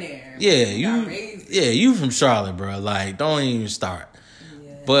 Born there. Yeah, you you from Charlotte, bro. Like, don't even start.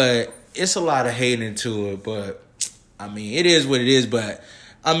 Yeah. But it's a lot of hating to it. But, I mean, it is what it is. But,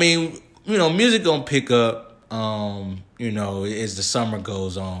 I mean, you know, music gonna pick up, you know, as the summer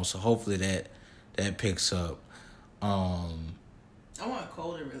goes on. So, hopefully that picks up. I want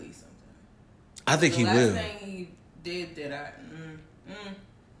Cole to release something. I think he will. The last thing he did that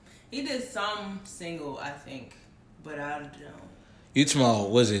he did some single, I think, but I don't. You talking about,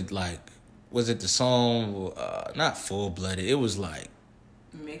 was it the song, not Full Blooded, it was like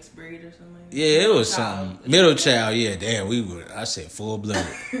Mixed Breed or something like that? Yeah, it was something. Middle Child, yeah, damn, I said Full Blooded.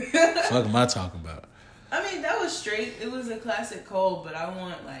 Fuck am I talking about? I mean, that was straight. It was a classic Cole, but I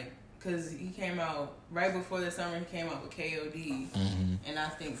want, like, because he came out, right before the summer, he came out with KOD, and I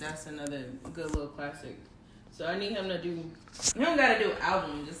think that's another good little classic. So I need him to do, he don't got to do an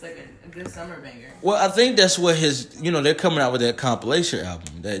album, just like a good summer banger. Well, I think that's what they're coming out with that compilation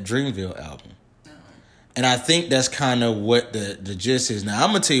album, that Dreamville album. And I think that's kind of what the gist is. Now, I'm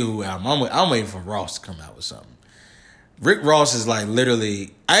going to tell you who album. I'm waiting for Ross to come out with something. Rick Ross is like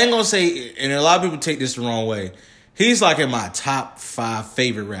literally, I ain't going to say, and a lot of people take this the wrong way, he's like in my top 5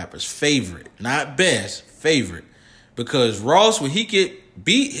 favorite rappers. Favorite, not best, favorite. Because Ross, when he get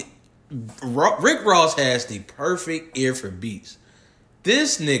beat, Rick Ross has the perfect ear for beats.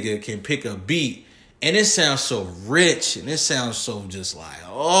 This nigga can pick a beat and it sounds so rich and it sounds so just like,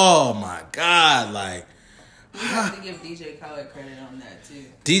 oh my God, like. You have to give DJ Khaled credit on that too.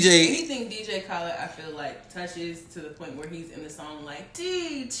 Anything DJ Khaled, I feel like, touches to the point where he's in the song like,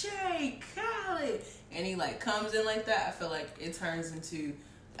 DJ Khaled, and he like comes in like that, I feel like it turns into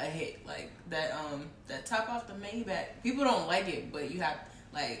a hit. Like that Top Off the Maybach. People don't like it, but you have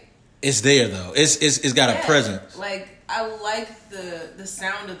like, it's there though. It's got a presence. Like I like the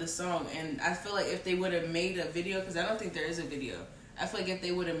sound of the song, and I feel like if they would have made a video, because I don't think there is a video. I feel like if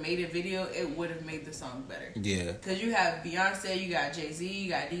they would have made a video, it would have made the song better. Yeah. Because you have Beyonce, you got Jay-Z, you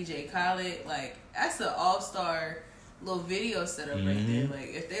got DJ Khaled. Like that's an all-star little video setup right there.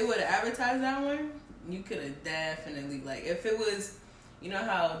 Like if they would have advertised that one, you could have definitely, like, if it was. You know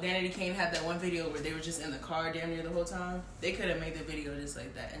how Danity Kane had that one video where they were just in the car damn near the whole time? They could have made the video just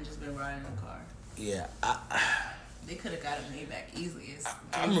like that and just been riding in the car. Yeah. They could have got a Maybach easily.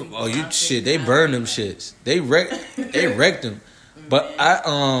 They burned them shits. They wrecked them. But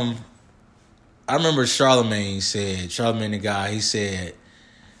I remember Charlemagne the guy, he said,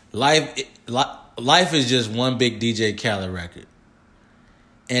 life is just one big DJ Khaled record.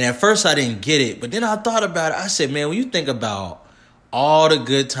 And at first I didn't get it, but then I thought about it. I said, man, when you think about all the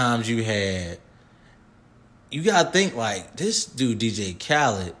good times you had, you gotta think like this dude DJ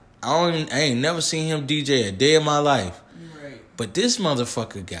Khaled. I ain't never seen him DJ a day of my life. Right. But this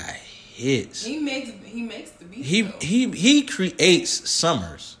motherfucker got hits. He makes the beats. He creates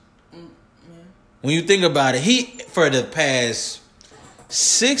summers. Yeah. When you think about it, for the past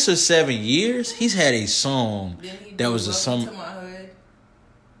 6 or 7 years, he's had a song that was a summer. To My Hood.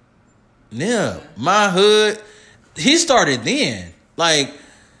 Yeah, My Hood. He started then. Like,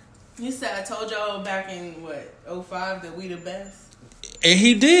 he said, I told y'all back in 2005 that we the best. And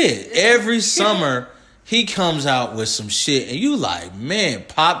he did. Every summer he comes out with some shit and you like, man,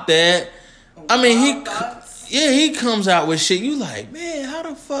 pop that. I mean, he comes out with shit. You like, man, how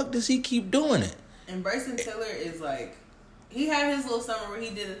the fuck does he keep doing it? And Bryson Tiller is like, he had his little summer where he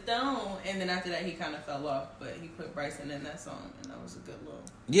did a thong, and then after that he kind of fell off, but he put Bryson in that song, and that was a good little.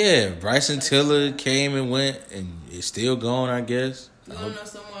 Yeah, Bryson Tiller came and went, and it's still going, I guess. You don't know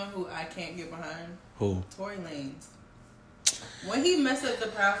someone who I can't get behind? Who? Tory Lanez. When he messed up the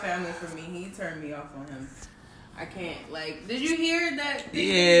Proud Family for me, he turned me off on him. I can't, like, did you hear that?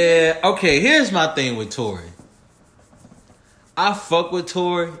 Yeah, okay, here's my thing with Tory. I fuck with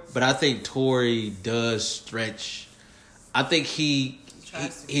Tory, but I think Tory does stretch. I think he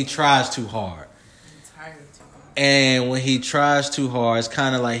tries too hard. And when he tries too hard, it's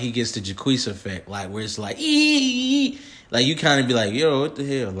kind of like he gets the Jacquees effect, like where it's like, like you kind of be like, yo, what the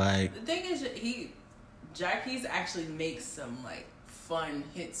hell? Like, the thing is, Jacquees actually makes some like fun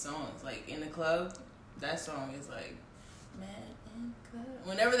hit songs. Like in the club, that song is like, man in the club.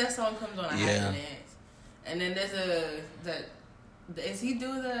 Whenever that song comes on, I have to dance. And then there's is he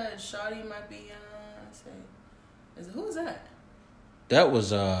do the Shawty Might Be who's that? That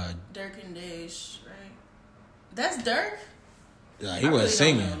was Dirk and Dash, right? That's Dirk? Nah, he wasn't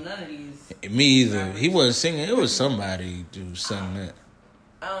singing. Don't know none of these Me either. Rappers. He wasn't singing. It was somebody who sang that.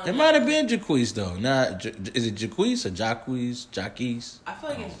 It might have been Jaquise though. Not is it Jaquise or Jacquees? I feel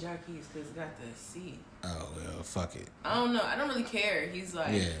like it's Jacquees because it got the C. Oh well, fuck it. I don't know. I don't really care. He's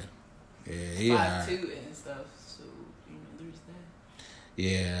like 5'2" and stuff. So there's that.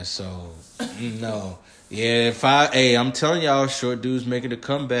 Yeah. So no. Yeah. I'm telling y'all, short dudes making a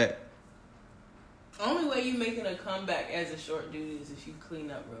comeback. Only way you making a comeback as a short dude is if you clean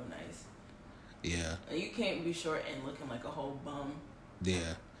up real nice. Yeah. And you can't be short and looking like a whole bum.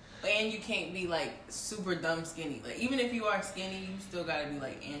 Yeah. And you can't be like super dumb skinny. Like even if you are skinny, you still gotta be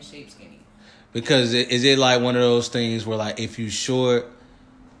like in shape skinny. Because is it like one of those things where like if you short,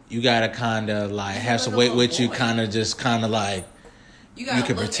 you gotta kind of like have some weight with you, kind of like you gotta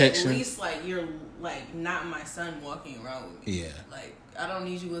can look protect at you. least like you're like not my son walking around with me. Yeah. Like I don't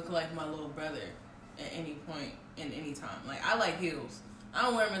need you looking like my little brother at any point in any time. Like I like heels. I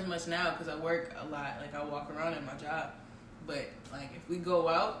don't wear them as much now because I work a lot. Like I walk around at my job. But like if we go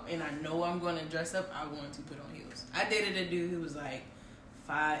out and I know I'm going to dress up, I want to put on heels. I dated a dude who was like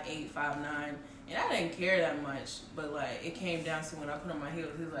 5'8", 5'9", and I didn't care that much. But like it came down to when I put on my heels,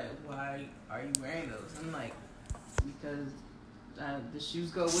 he was like, "Why are you wearing those?" I'm like, "Because the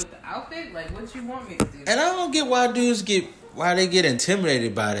shoes go with the outfit. Like what you want me to do?" And I don't get why they get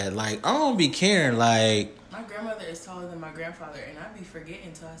intimidated by that. Like I don't be caring. Like my grandmother is taller than my grandfather, and I be forgetting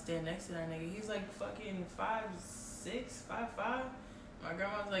until I stand next to that nigga. He's like fucking 5'6", 5'5". My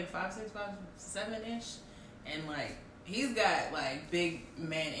grandma's like 5'6", 5'7" and like he's got like big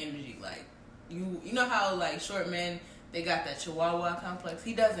man energy. Like you know how like short men they got that Chihuahua complex.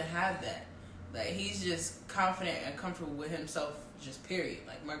 He doesn't have that. Like he's just confident and comfortable with himself. Just period.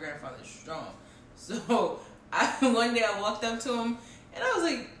 Like my grandfather's strong. So one day I walked up to him and I was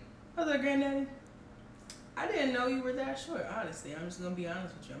like, "Granddaddy, I didn't know you were that short. Honestly, I'm just gonna be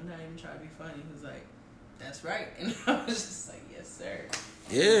honest with you. I'm not even trying to be funny." He was like, "That's right," and I was just like, "Yes, sir."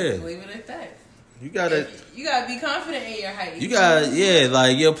 yeah, Leave it at that. you gotta be confident in your height.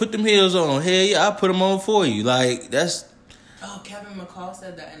 put them heels on. Hell yeah, I put them on for you. Like that's. Oh, Kevin McCall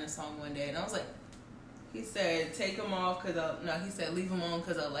said that in a song one day, and I was like, he said, "Take them off he said, leave them on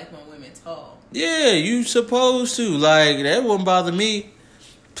because I like my women tall." Yeah, you supposed to. Like that wouldn't bother me.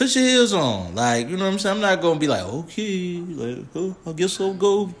 Put your heels on. Like, you know what I'm saying? I'm not going to be like, okay, like, oh, I guess I'll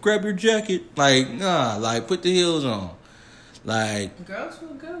go grab your jacket. Like, nah, like, put the heels on. Like, girls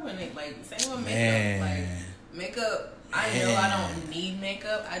feel good when they, like, same with makeup. Man. Like, makeup, I know I don't need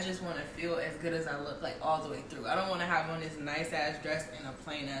makeup. I just want to feel as good as I look, like, all the way through. I don't want to have on this nice-ass dress and a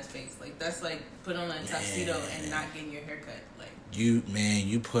plain-ass face. Like, that's like put on a tuxedo and not getting your hair cut. Like, you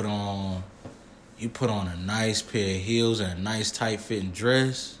put on a nice pair of heels and a nice tight-fitting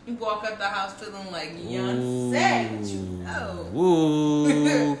dress. you walk up the house feeling like Beyonce. You know.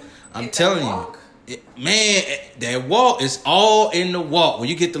 Ooh. I'm telling you. Man, that walk is all in the walk. When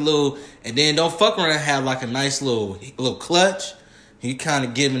you get the little, and then don't fuck around and have like a nice little clutch. You kind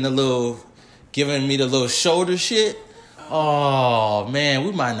of giving me the little shoulder shit. Oh man,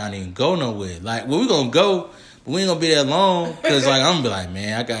 we might not even go nowhere. Like, we gonna go, but we ain't gonna be that long. Cause like I'm gonna be like,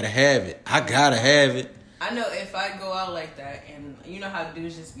 man, I gotta have it. I know if I go out like that, and you know how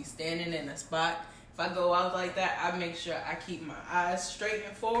dudes just be standing in a spot. If I go out like that, I make sure I keep my eyes straight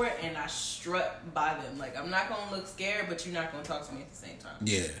and forward, and I strut by them. Like, I'm not gonna look scared, but you're not gonna talk to me at the same time.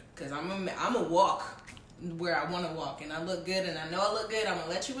 Yeah. Cause I'm a walk where I want to walk, and I look good, and I know I look good. I'm gonna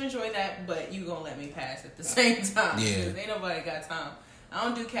let you enjoy that, but you gonna let me pass at the same time. Yeah. Cause ain't nobody got time. I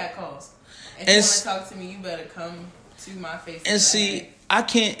don't do cat calls. If you want to talk to me, you better come to my face. And see, I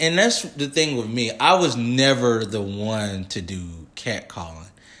can't, and that's the thing with me. I was never the one to do catcalling.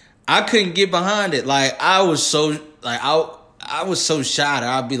 I couldn't get behind it. Like, I was so shy that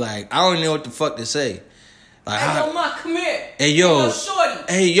I'd be like, I don't even know what the fuck to say. Like, hey, yo, Ma, come here. Hey, yo. Shorty.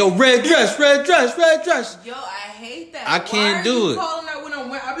 Hey, yo, red dress. Yo, I hate that. I can't do it. Calling that when I'm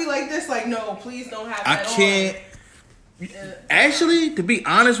wearing? I be like this, like, no, please don't have that I can't. Actually, to be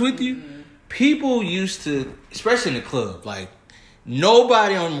honest with you, people used to, especially in the club, like,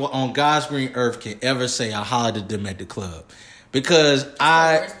 nobody on God's green earth can ever say I hollered at them at the club. Because the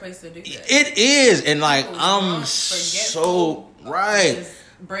worst place to do that. It is, and like I'm so right.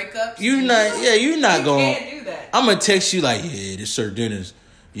 Breakups. You're not going. Can't do that. I'm gonna text you like, yeah, this Sir Dennis.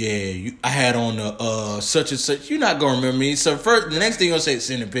 Yeah, I had on the such and such. You're not gonna remember me. So first, the next thing you're gonna say is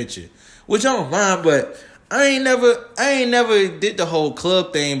send a picture, which I don't mind. But I ain't never did the whole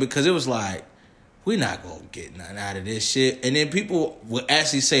club thing because it was like, we're not gonna get nothing out of this shit. And then people would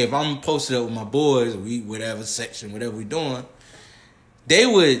actually say, if I'm posted up with my boys, whatever section, whatever we doing. They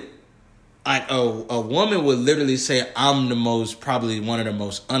would, like, a woman would literally say, I'm probably one of the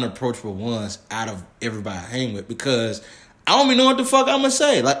most unapproachable ones out of everybody I hang with because I don't even know what the fuck I'm gonna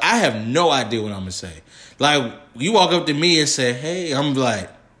say. Like, I have no idea what I'm gonna say. Like, you walk up to me and say, hey, I'm like,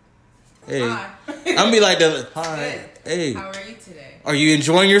 hey. Hi. I'm be like, hi, hey. How are you today? Are you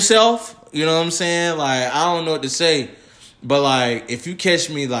enjoying yourself? You know what I'm saying? Like, I don't know what to say. But, like, if you catch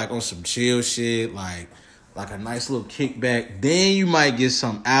me, like, on some chill shit, like a nice little kickback, then you might get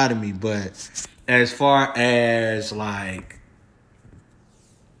something out of me. But as far as, like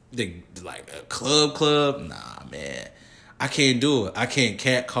a club, nah, man. I can't do it. I can't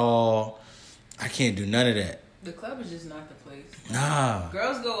catcall. I can't do none of that. The club is just not the place. Nah.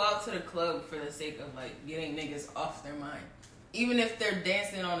 Girls go out to the club for the sake of, like, getting niggas off their mind. Even if they're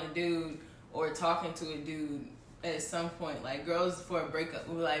dancing on a dude or talking to a dude at some point. Like, girls for a breakup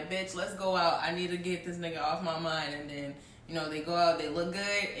will be like, bitch, let's go out. I need to get this nigga off my mind. And then, you know, they go out, they look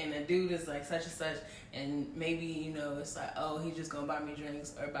good, and the dude is like such and such. And maybe, you know, it's like, oh, he just gonna buy me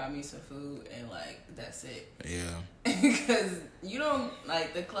drinks or buy me some food, and, like, that's it. Yeah. Because you don't,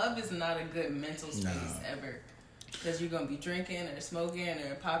 like, the club is not a good mental space ever. Because you're gonna be drinking or smoking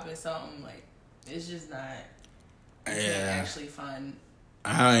or popping something. Like, it's just not, you can't actually find.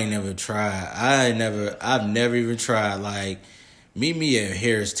 I ain't never tried. I've never even tried. Like, meet me at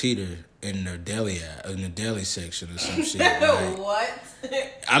Harris Teeter in the deli section or some shit. Like, what?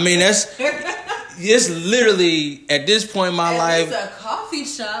 I mean, it's literally at this point in my life. It's a coffee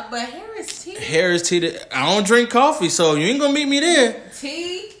shop, but Harris Teeter. Harris Teeter. I don't drink coffee, so you ain't gonna meet me there.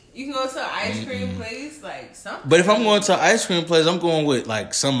 Tea. You can go to an ice cream place, like something. But if I'm going to an ice cream place, I'm going with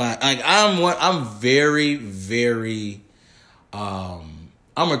like somebody. Like I'm very, very.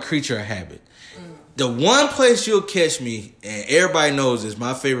 I'm a creature of habit. The one place you'll catch me, and everybody knows is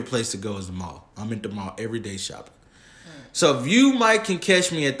my favorite place to go is the mall. I'm at the mall every day shopping. So if you can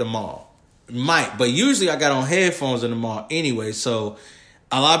catch me at the mall, but usually I got on headphones in the mall anyway. So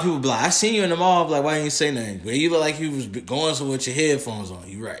a lot of people be like, I seen you in the mall. I'm like, why didn't you say nothing? Well, you look like you was going somewhere with your headphones on.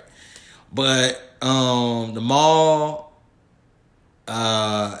 You right. But the mall,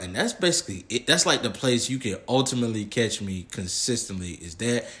 and that's basically it. That's like the place you can ultimately catch me consistently is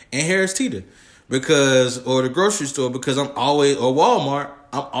that, and Harris Teeter, or the grocery store, because or Walmart,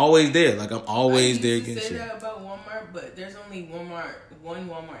 I'm always there. Like, I'm always there getting shit. I used to say that about Walmart, but there's only one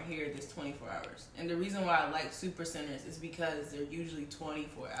Walmart here that's 24 hours. And the reason why I like super centers is because they're usually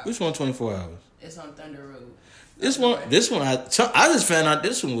 24 hours. Which one 24 hours? It's on Thunder Road. This one, I just found out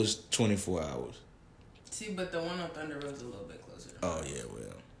this one was 24 hours. See, but the one on Thunder Road is a little bit closer. Oh, yeah,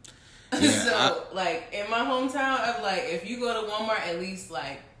 well. Yeah, so, like, in my hometown, I'm like, if you go to Walmart at least,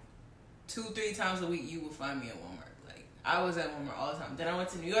 like, 2-3 times a week, you will find me at Walmart. Like, I was at Walmart all the time. Then I went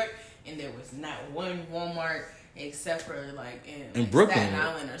to New York, and there was not one Walmart except for, like, in Brooklyn, Staten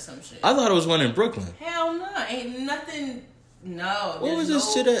Island or some shit. I thought it was one in Brooklyn. Hell no. Ain't nothing. No. What was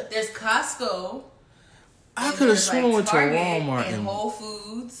this shit at? There's Costco. I could have sworn went to Walmart and Whole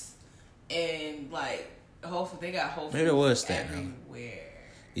Foods. And, like, they got Whole Foods maybe it was that everywhere.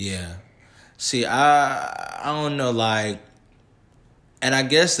 Yeah. See, I don't know, like, and I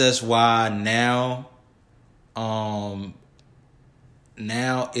guess that's why now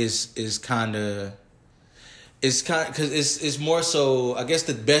is kind of because it's more so. I guess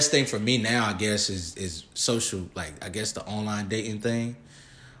the best thing for me now, I guess, is social. Like, I guess the online dating thing.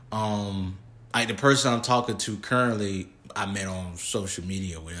 Like, the person I'm talking to currently, I met on social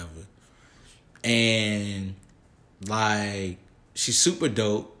media or whatever, and like, she's super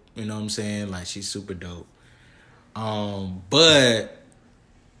dope. You know what I'm saying? Like, she's super dope. But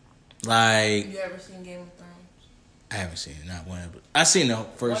like, you ever seen Game of Thrones? I haven't seen it, not one of it. I seen the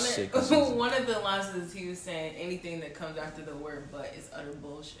first 6 seasons. One of the lines is he was saying anything that comes after the word "but" is utter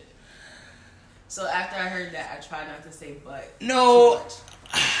bullshit. So after I heard that, I tried not to say "but." No,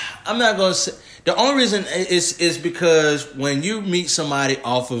 I'm not gonna say. The only reason is because when you meet somebody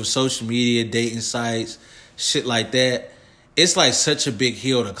off of social media, dating sites, shit like that, it's like such a big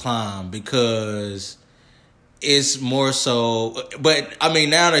hill to climb because it's more so. But I mean,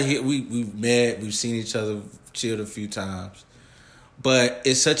 now that we've met, we've seen each other, chilled a few times, but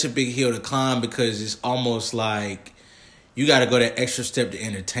it's such a big hill to climb because it's almost like you got to go that extra step to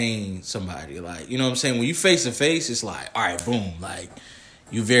entertain somebody. Like, you know what I'm saying? When you face to face, it's like, all right, boom, like,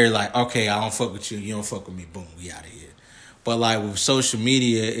 you very like, okay, I don't fuck with you, you don't fuck with me, boom, we out of here. But like with social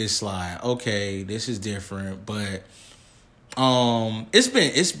media, it's like, okay, this is different, but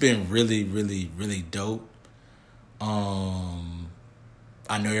it's been really, really, really dope.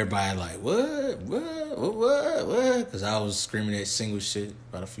 I know everybody like, what? Because I was screaming that single shit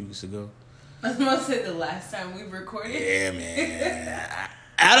about a few weeks ago. I was about to say the last time we recorded. Yeah, man.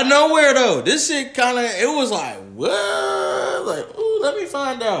 Out of nowhere, though. This shit kind of, it was like, what? Like, ooh, let me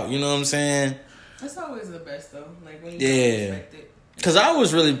find out. You know what I'm saying? That's always the best though. Like when you Yeah. don't expect it. Cause I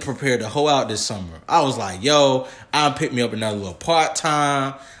was really prepared to hoe out this summer. I was like, yo, I'll pick me up another little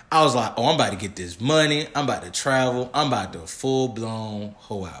part-time. I was like, oh, I'm about to get this money. I'm about to travel. I'm about to full-blown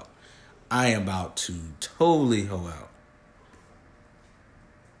hoe out. I am about to totally hoe out.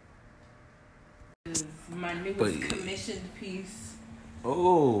 My newest commissioned piece.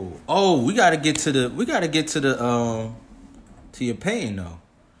 Oh, we gotta get to the to your painting though.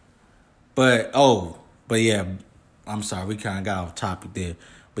 But yeah, I'm sorry, we kind of got off topic there.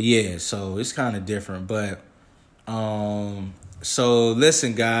 But yeah, so it's kind of different. But so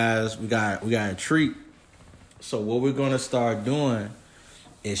listen, guys, we got a treat. So what we're gonna start doing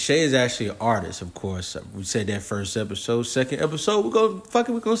is Shay is actually an artist, of course. We said that first episode. Second episode,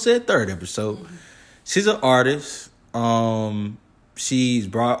 we're gonna say it third episode. Mm-hmm. She's an artist. She's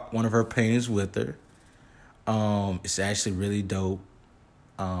brought one of her paintings with her. It's actually really dope.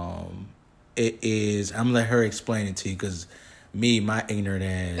 It is. I'm gonna let her explain it to you because my ignorant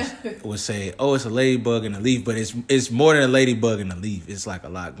ass would say, "Oh, it's a ladybug and a leaf," but it's more than a ladybug and a leaf. It's like a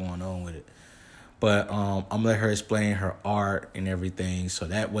lot going on with it. But I'm gonna let her explain her art and everything, so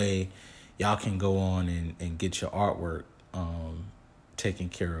that way y'all can go on and get your artwork taken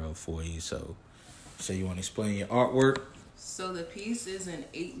care of for you. So you want to explain your artwork? So the piece is an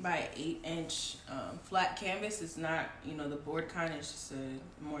 8x8 inch flat canvas. It's not, the board kind. It's just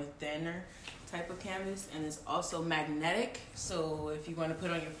a more thinner type of canvas, and it's also magnetic. So if you want to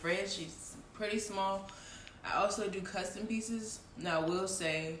put on your fridge, it's pretty small. I also do custom pieces. Now I will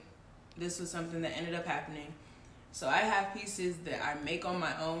say this was something that ended up happening. So I have pieces that I make on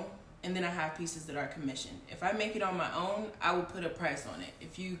my own, and then I have pieces that are commissioned. If I make it on my own, I will put a price on it.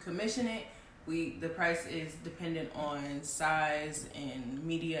 If you commission it, the price is dependent on size and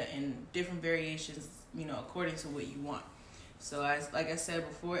media and different variations, according to what you want. So like I said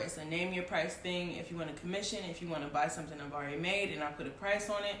before, it's a name your price thing. If you want to commission, if you want to buy something I've already made and I put a price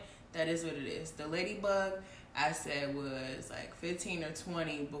on it, that is what it is. The ladybug I said was like 15 or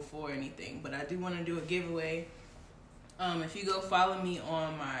 20 before anything, but I do want to do a giveaway. If you go follow me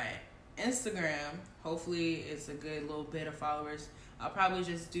on my Instagram, hopefully it's a good little bit of followers. I'll probably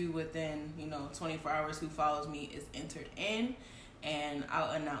just do within 24 hours who follows me is entered in, and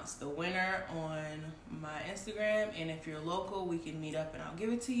I'll announce the winner on my Instagram. And if you're local, we can meet up and I'll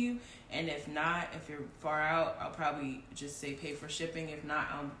give it to you. And if not, if you're far out, I'll probably just say pay for shipping. If not,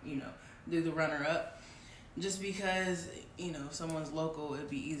 I'll do the runner up, just because if someone's local, it'd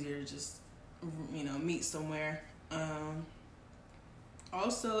be easier to just meet somewhere.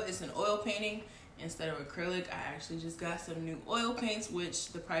 Also, it's an oil painting instead of acrylic. I actually just got some new oil paints,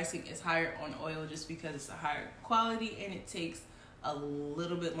 which the pricing is higher on oil just because it's a higher quality and it takes a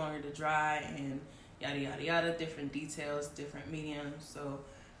little bit longer to dry and yada yada yada, different details, different mediums. So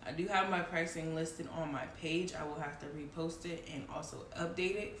I do have my pricing listed on my page. I will have to repost it and also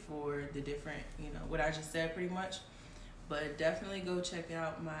update it for the different, what I just said pretty much. But definitely go check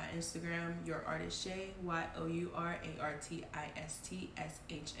out my Instagram, Your Artist Shay,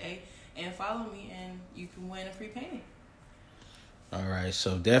 YOURARTISTSHA, and follow me, and you can win a free painting. All right,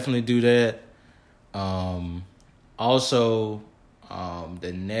 so definitely do that. Also,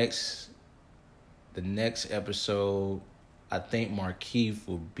 the next episode, I think Markeith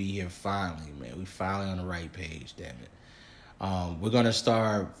will be here finally, man. We finally on the right page, damn it. We're gonna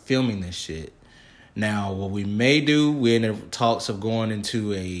start filming this shit. Now, what we may do, we're in the talks of going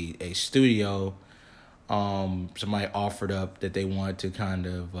into a studio. Somebody offered up that they wanted to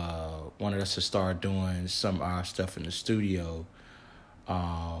wanted us to start doing some of our stuff in the studio.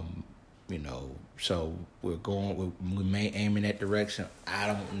 So we may aim in that direction. I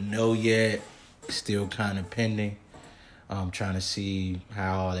don't know yet. Still kind of pending. I'm trying to see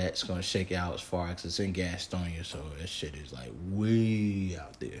how that's going to shake out as far as it's in Gastonia, so that shit is like way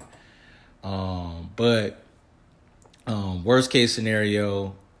out there. But worst case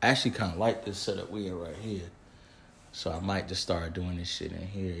scenario, I actually kind of like this setup we are right here. So I might just start doing this shit in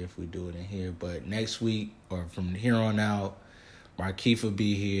here if we do it in here. But next week, or from here on out, Markeith will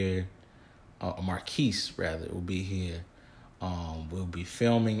be here. Marquise, rather, will be here. We'll be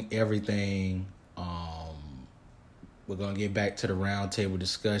filming everything. We're going to get back to the roundtable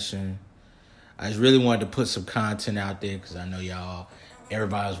discussion. I just really wanted to put some content out there because I know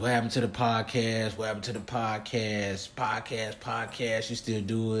everybody's, what happened to the podcast? What happened to the podcast? Podcast. You still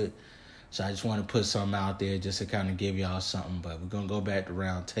do it. So I just want to put something out there just to kind of give y'all something. But we're going to go back to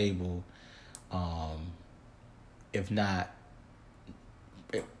roundtable. If not,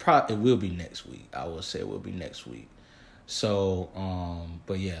 it will be next week. I will say it will be next week. So,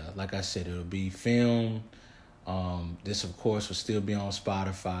 but yeah, like I said, it'll be filmed. This, of course, will still be on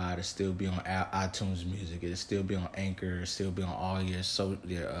Spotify. It'll still be on iTunes Music. It'll still be on Anchor. It'll still be on all your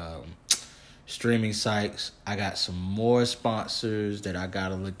streaming sites. I got some more sponsors that I got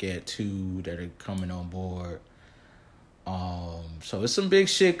to look at, too, that are coming on board. So it's some big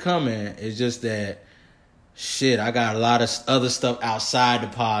shit coming. It's just that, shit, I got a lot of other stuff outside the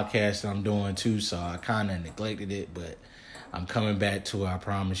podcast that I'm doing, too, so I kind of neglected it, but I'm coming back to it. I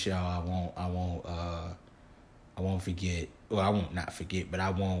promise y'all I won't forget. Well, I won't not forget, but I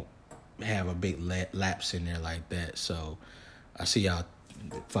won't have a big lapse in there like that. So I see y'all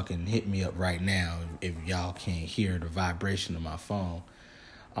fucking hit me up right now if y'all can't hear the vibration of my phone.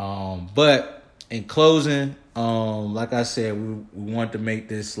 But in closing, like I said, we want to make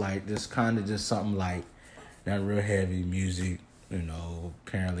this like this kind of just something like not real heavy music. You know,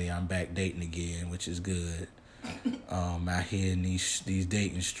 apparently I'm back dating again, which is good. Out here in these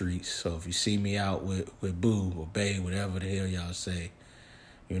dating streets. So if you see me out with boo or bae, whatever the hell y'all say,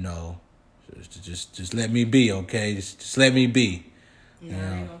 you know, just let me be, okay? Just let me be. Yeah,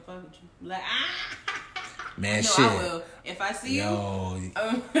 I ain't gonna fuck with you. Like, man, no, shit. I will. If I see yo,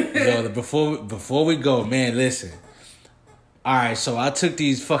 before we go, man, listen. All right, so I took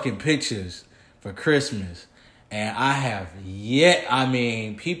these fucking pictures for Christmas. And I have yet, I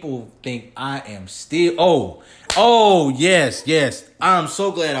mean, people think I am still, yes. I'm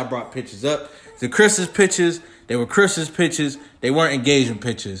so glad I brought pictures up. The Christmas pictures, they were Christmas pictures. They weren't engagement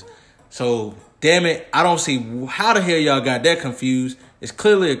pictures. So, damn it, I don't see how the hell y'all got that confused. It's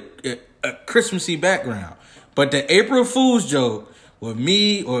clearly a Christmassy background. But the April Fool's joke with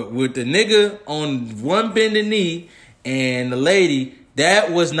me or with the nigga on one bending knee and the lady,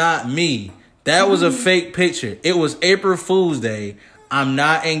 that was not me. That was a fake picture. It was April Fool's Day. I'm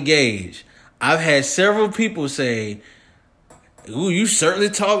not engaged. I've had several people say, ooh, you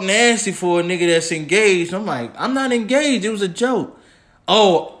certainly talk nasty for a nigga that's engaged. I'm like, I'm not engaged. It was a joke.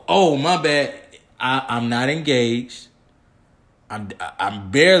 Oh, my bad. I'm not engaged.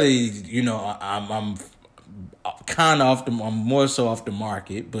 I'm barely, you know, I'm kind of I'm more so off the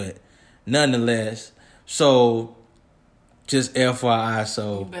market, but nonetheless. So, just FYI,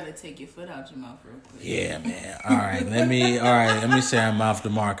 so you better take your foot out your mouth real quick. Yeah, man. All right, let me say I'm off the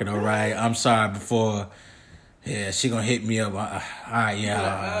market. All right, I'm sorry. Before, yeah, she gonna hit me up. All right,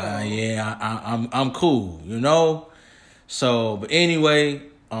 I'm cool. You know. So, but anyway,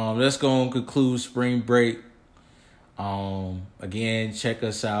 let's go and conclude spring break. Again, check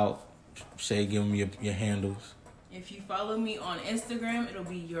us out. Shay, give them your handles. If you follow me on Instagram, it'll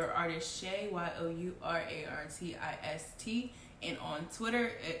be Your Artist Shay, YOURARTIST. And on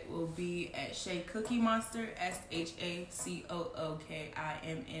Twitter, it will be at Shay Cookie Monster,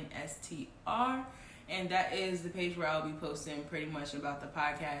 SHACOOKIMNSTR. And that is the page where I'll be posting pretty much about the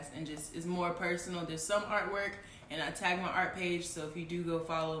podcast and just is more personal. There's some artwork, and I tag my art page. So if you do go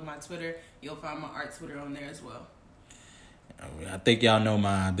follow my Twitter, you'll find my art Twitter on there as well. I think y'all know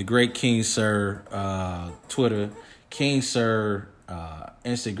mine. The Great King Sir Twitter, King Sir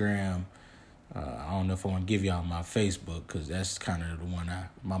Instagram. I don't know if I want to give y'all my Facebook because that's kind of the one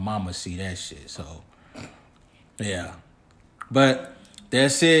my mama see that shit. So yeah, but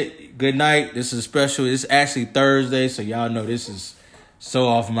that's it. Good night. This is special. It's actually Thursday, so y'all know this is so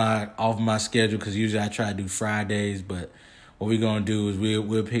off my schedule because usually I try to do Fridays, but what we're gonna do is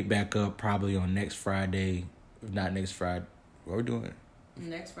we'll pick back up probably on next Friday, if not next Friday. What we're doing?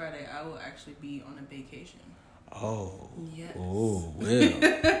 Next Friday, I will actually be on a vacation. Oh. Yes. Oh,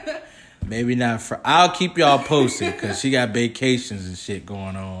 well. Maybe not for... I'll keep y'all posted because she got vacations and shit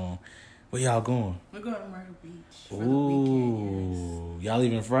going on. Where y'all going? We're going to Myrtle Beach for the weekend. Yes. Y'all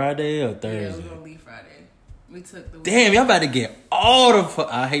leaving Friday or Thursday? Yeah, we're going to leave Friday. We took the... Damn, y'all about to get all the...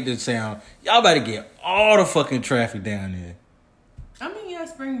 I hate to sound... Y'all about to get all the fucking traffic down there. I mean, yeah,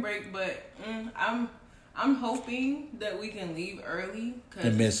 spring break, but I'm hoping that we can leave early.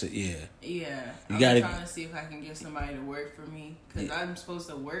 And miss it, yeah. Yeah. I'm trying to see if I can get somebody to work for me. Because I'm supposed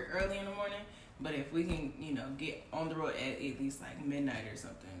to work early in the morning. But if we can, get on the road at least like midnight or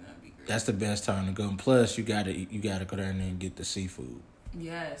something, that'd be great. That's the best time to go. And plus, you gotta go down there and get the seafood.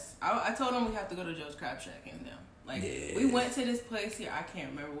 Yes. I told them we have to go to Joe's Crab Shack and them. Like, we went to this place here. I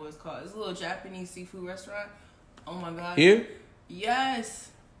can't remember what it's called. It's a little Japanese seafood restaurant. Oh, my God. Here? Yes.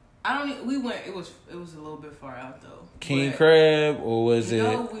 We went, it was a little bit far out though. King Crab, or was it?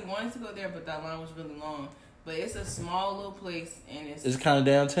 No, we wanted to go there, but that line was really long. But it's a small little place, and it's kind of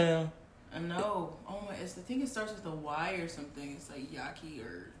downtown? No. Oh my, I think it starts with a Y or something. It's like Yaki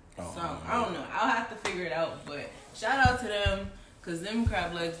or something. I don't know. I'll have to figure it out, but shout out to them, because them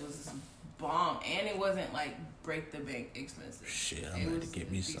crab legs was bomb, and it wasn't like break the bank expensive. Shit, I'm ready to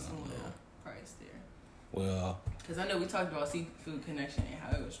get me some. Price there. Well, because I know we talked about Seafood Connection and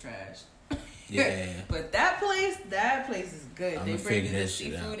how it was trash. yeah. But that place is good. I'ma They bring figure you the this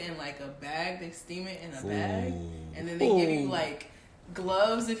shit seafood out. in like a bag. They steam it in a bag, Ooh. and then they give you Ooh. like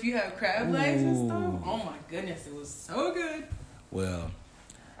gloves if you have crab legs and stuff. Ooh. Oh my goodness, it was so good. Well,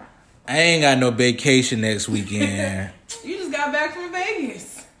 I ain't got no vacation next weekend. You just got back from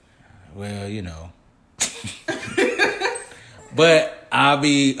Vegas. Well, you know. But I'll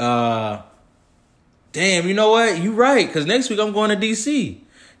be, damn, you know what? You right, because next week I'm going to DC.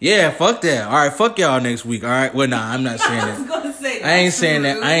 Yeah, fuck that. All right, fuck y'all next week. All right. Well, nah, I'm not saying I was that. gonna say I ain't saying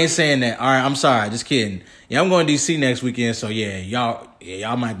that. rude. I ain't saying that. All right, I'm sorry. Just kidding. Yeah, I'm going to DC next weekend. So yeah,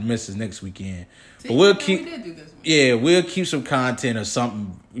 y'all might miss us next weekend. See, But we'll we keep. did do this one. Yeah, we'll keep some content or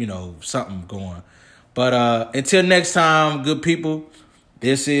something. Something going. But until next time, good people.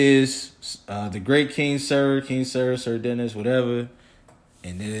 This is the great King Sir, Sir Dennis, whatever,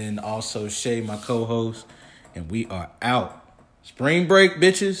 and then also Shay, my co-host, and we are out. Spring break,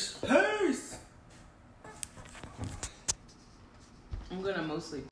 bitches. Peace. I'm gonna mostly